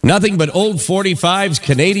 2019. Nothing but Old 45's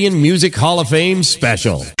Canadian Music Hall of Fame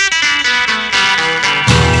special.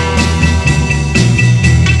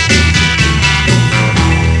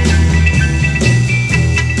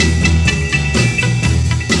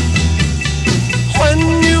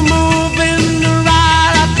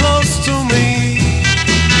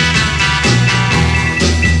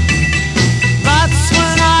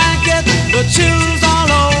 Chills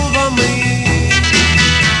all over me.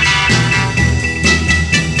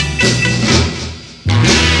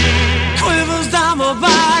 Quivers down my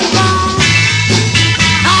backbone.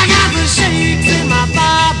 I got the shakes in my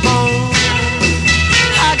thigh bone.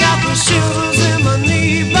 I got the shivers in my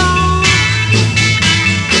knee bone.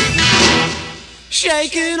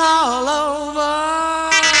 Shaking all over.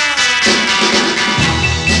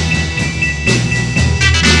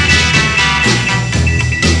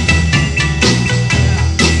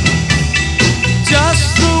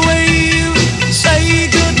 Just the way you say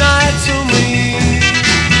goodnight to me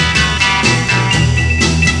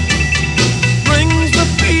brings the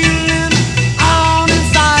feeling on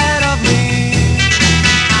inside of me.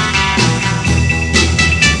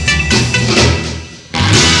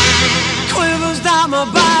 Quivers down my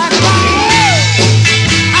backbone.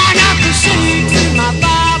 I got the shakes in my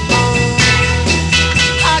backbone.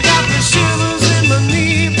 I got the shivers in my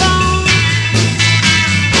knee bone.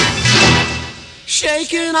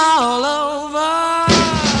 Shaking all over.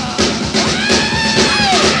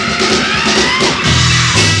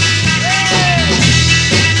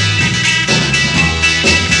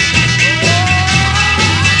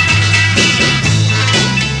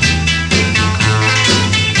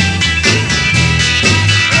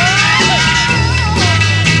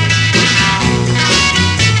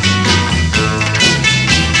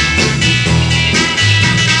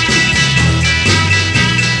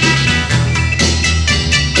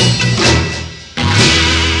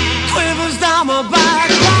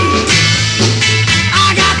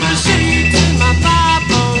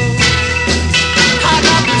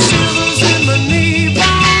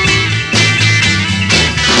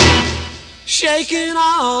 Shaking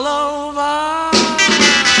all over.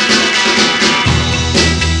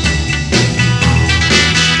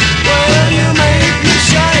 Well, you make me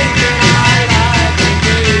shake and I like it,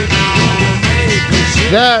 baby. You make me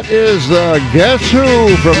shake. That is the Guess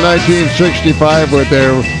Who from 1965 with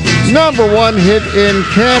their number one hit in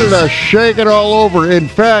Canada, Shake It All Over. In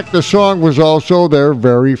fact, the song was also their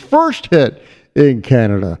very first hit in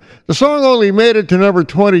Canada. The song only made it to number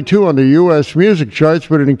 22 on the U.S. music charts,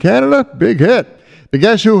 but in Canada, big hit. The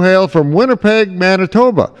Guess Who hail from Winnipeg,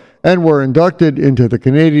 Manitoba, and were inducted into the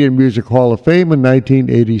Canadian Music Hall of Fame in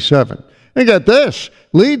 1987. And get this,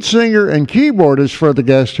 lead singer and keyboardist for the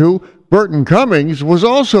Guess Who, Burton Cummings, was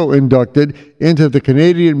also inducted into the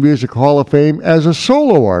Canadian Music Hall of Fame as a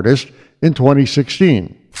solo artist in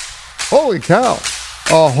 2016. Holy cow!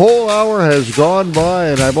 A whole hour has gone by,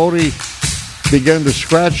 and I've only begun to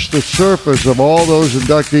scratch the surface of all those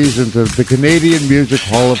inductees into the Canadian Music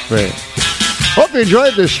Hall of Fame. Hope you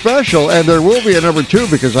enjoyed this special, and there will be a number 2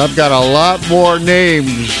 because I've got a lot more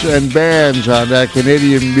names and bands on that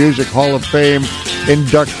Canadian Music Hall of Fame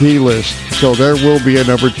inductee list, so there will be a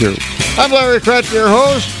number 2. I'm Larry Kratka, your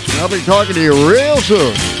host, and I'll be talking to you real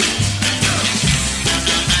soon.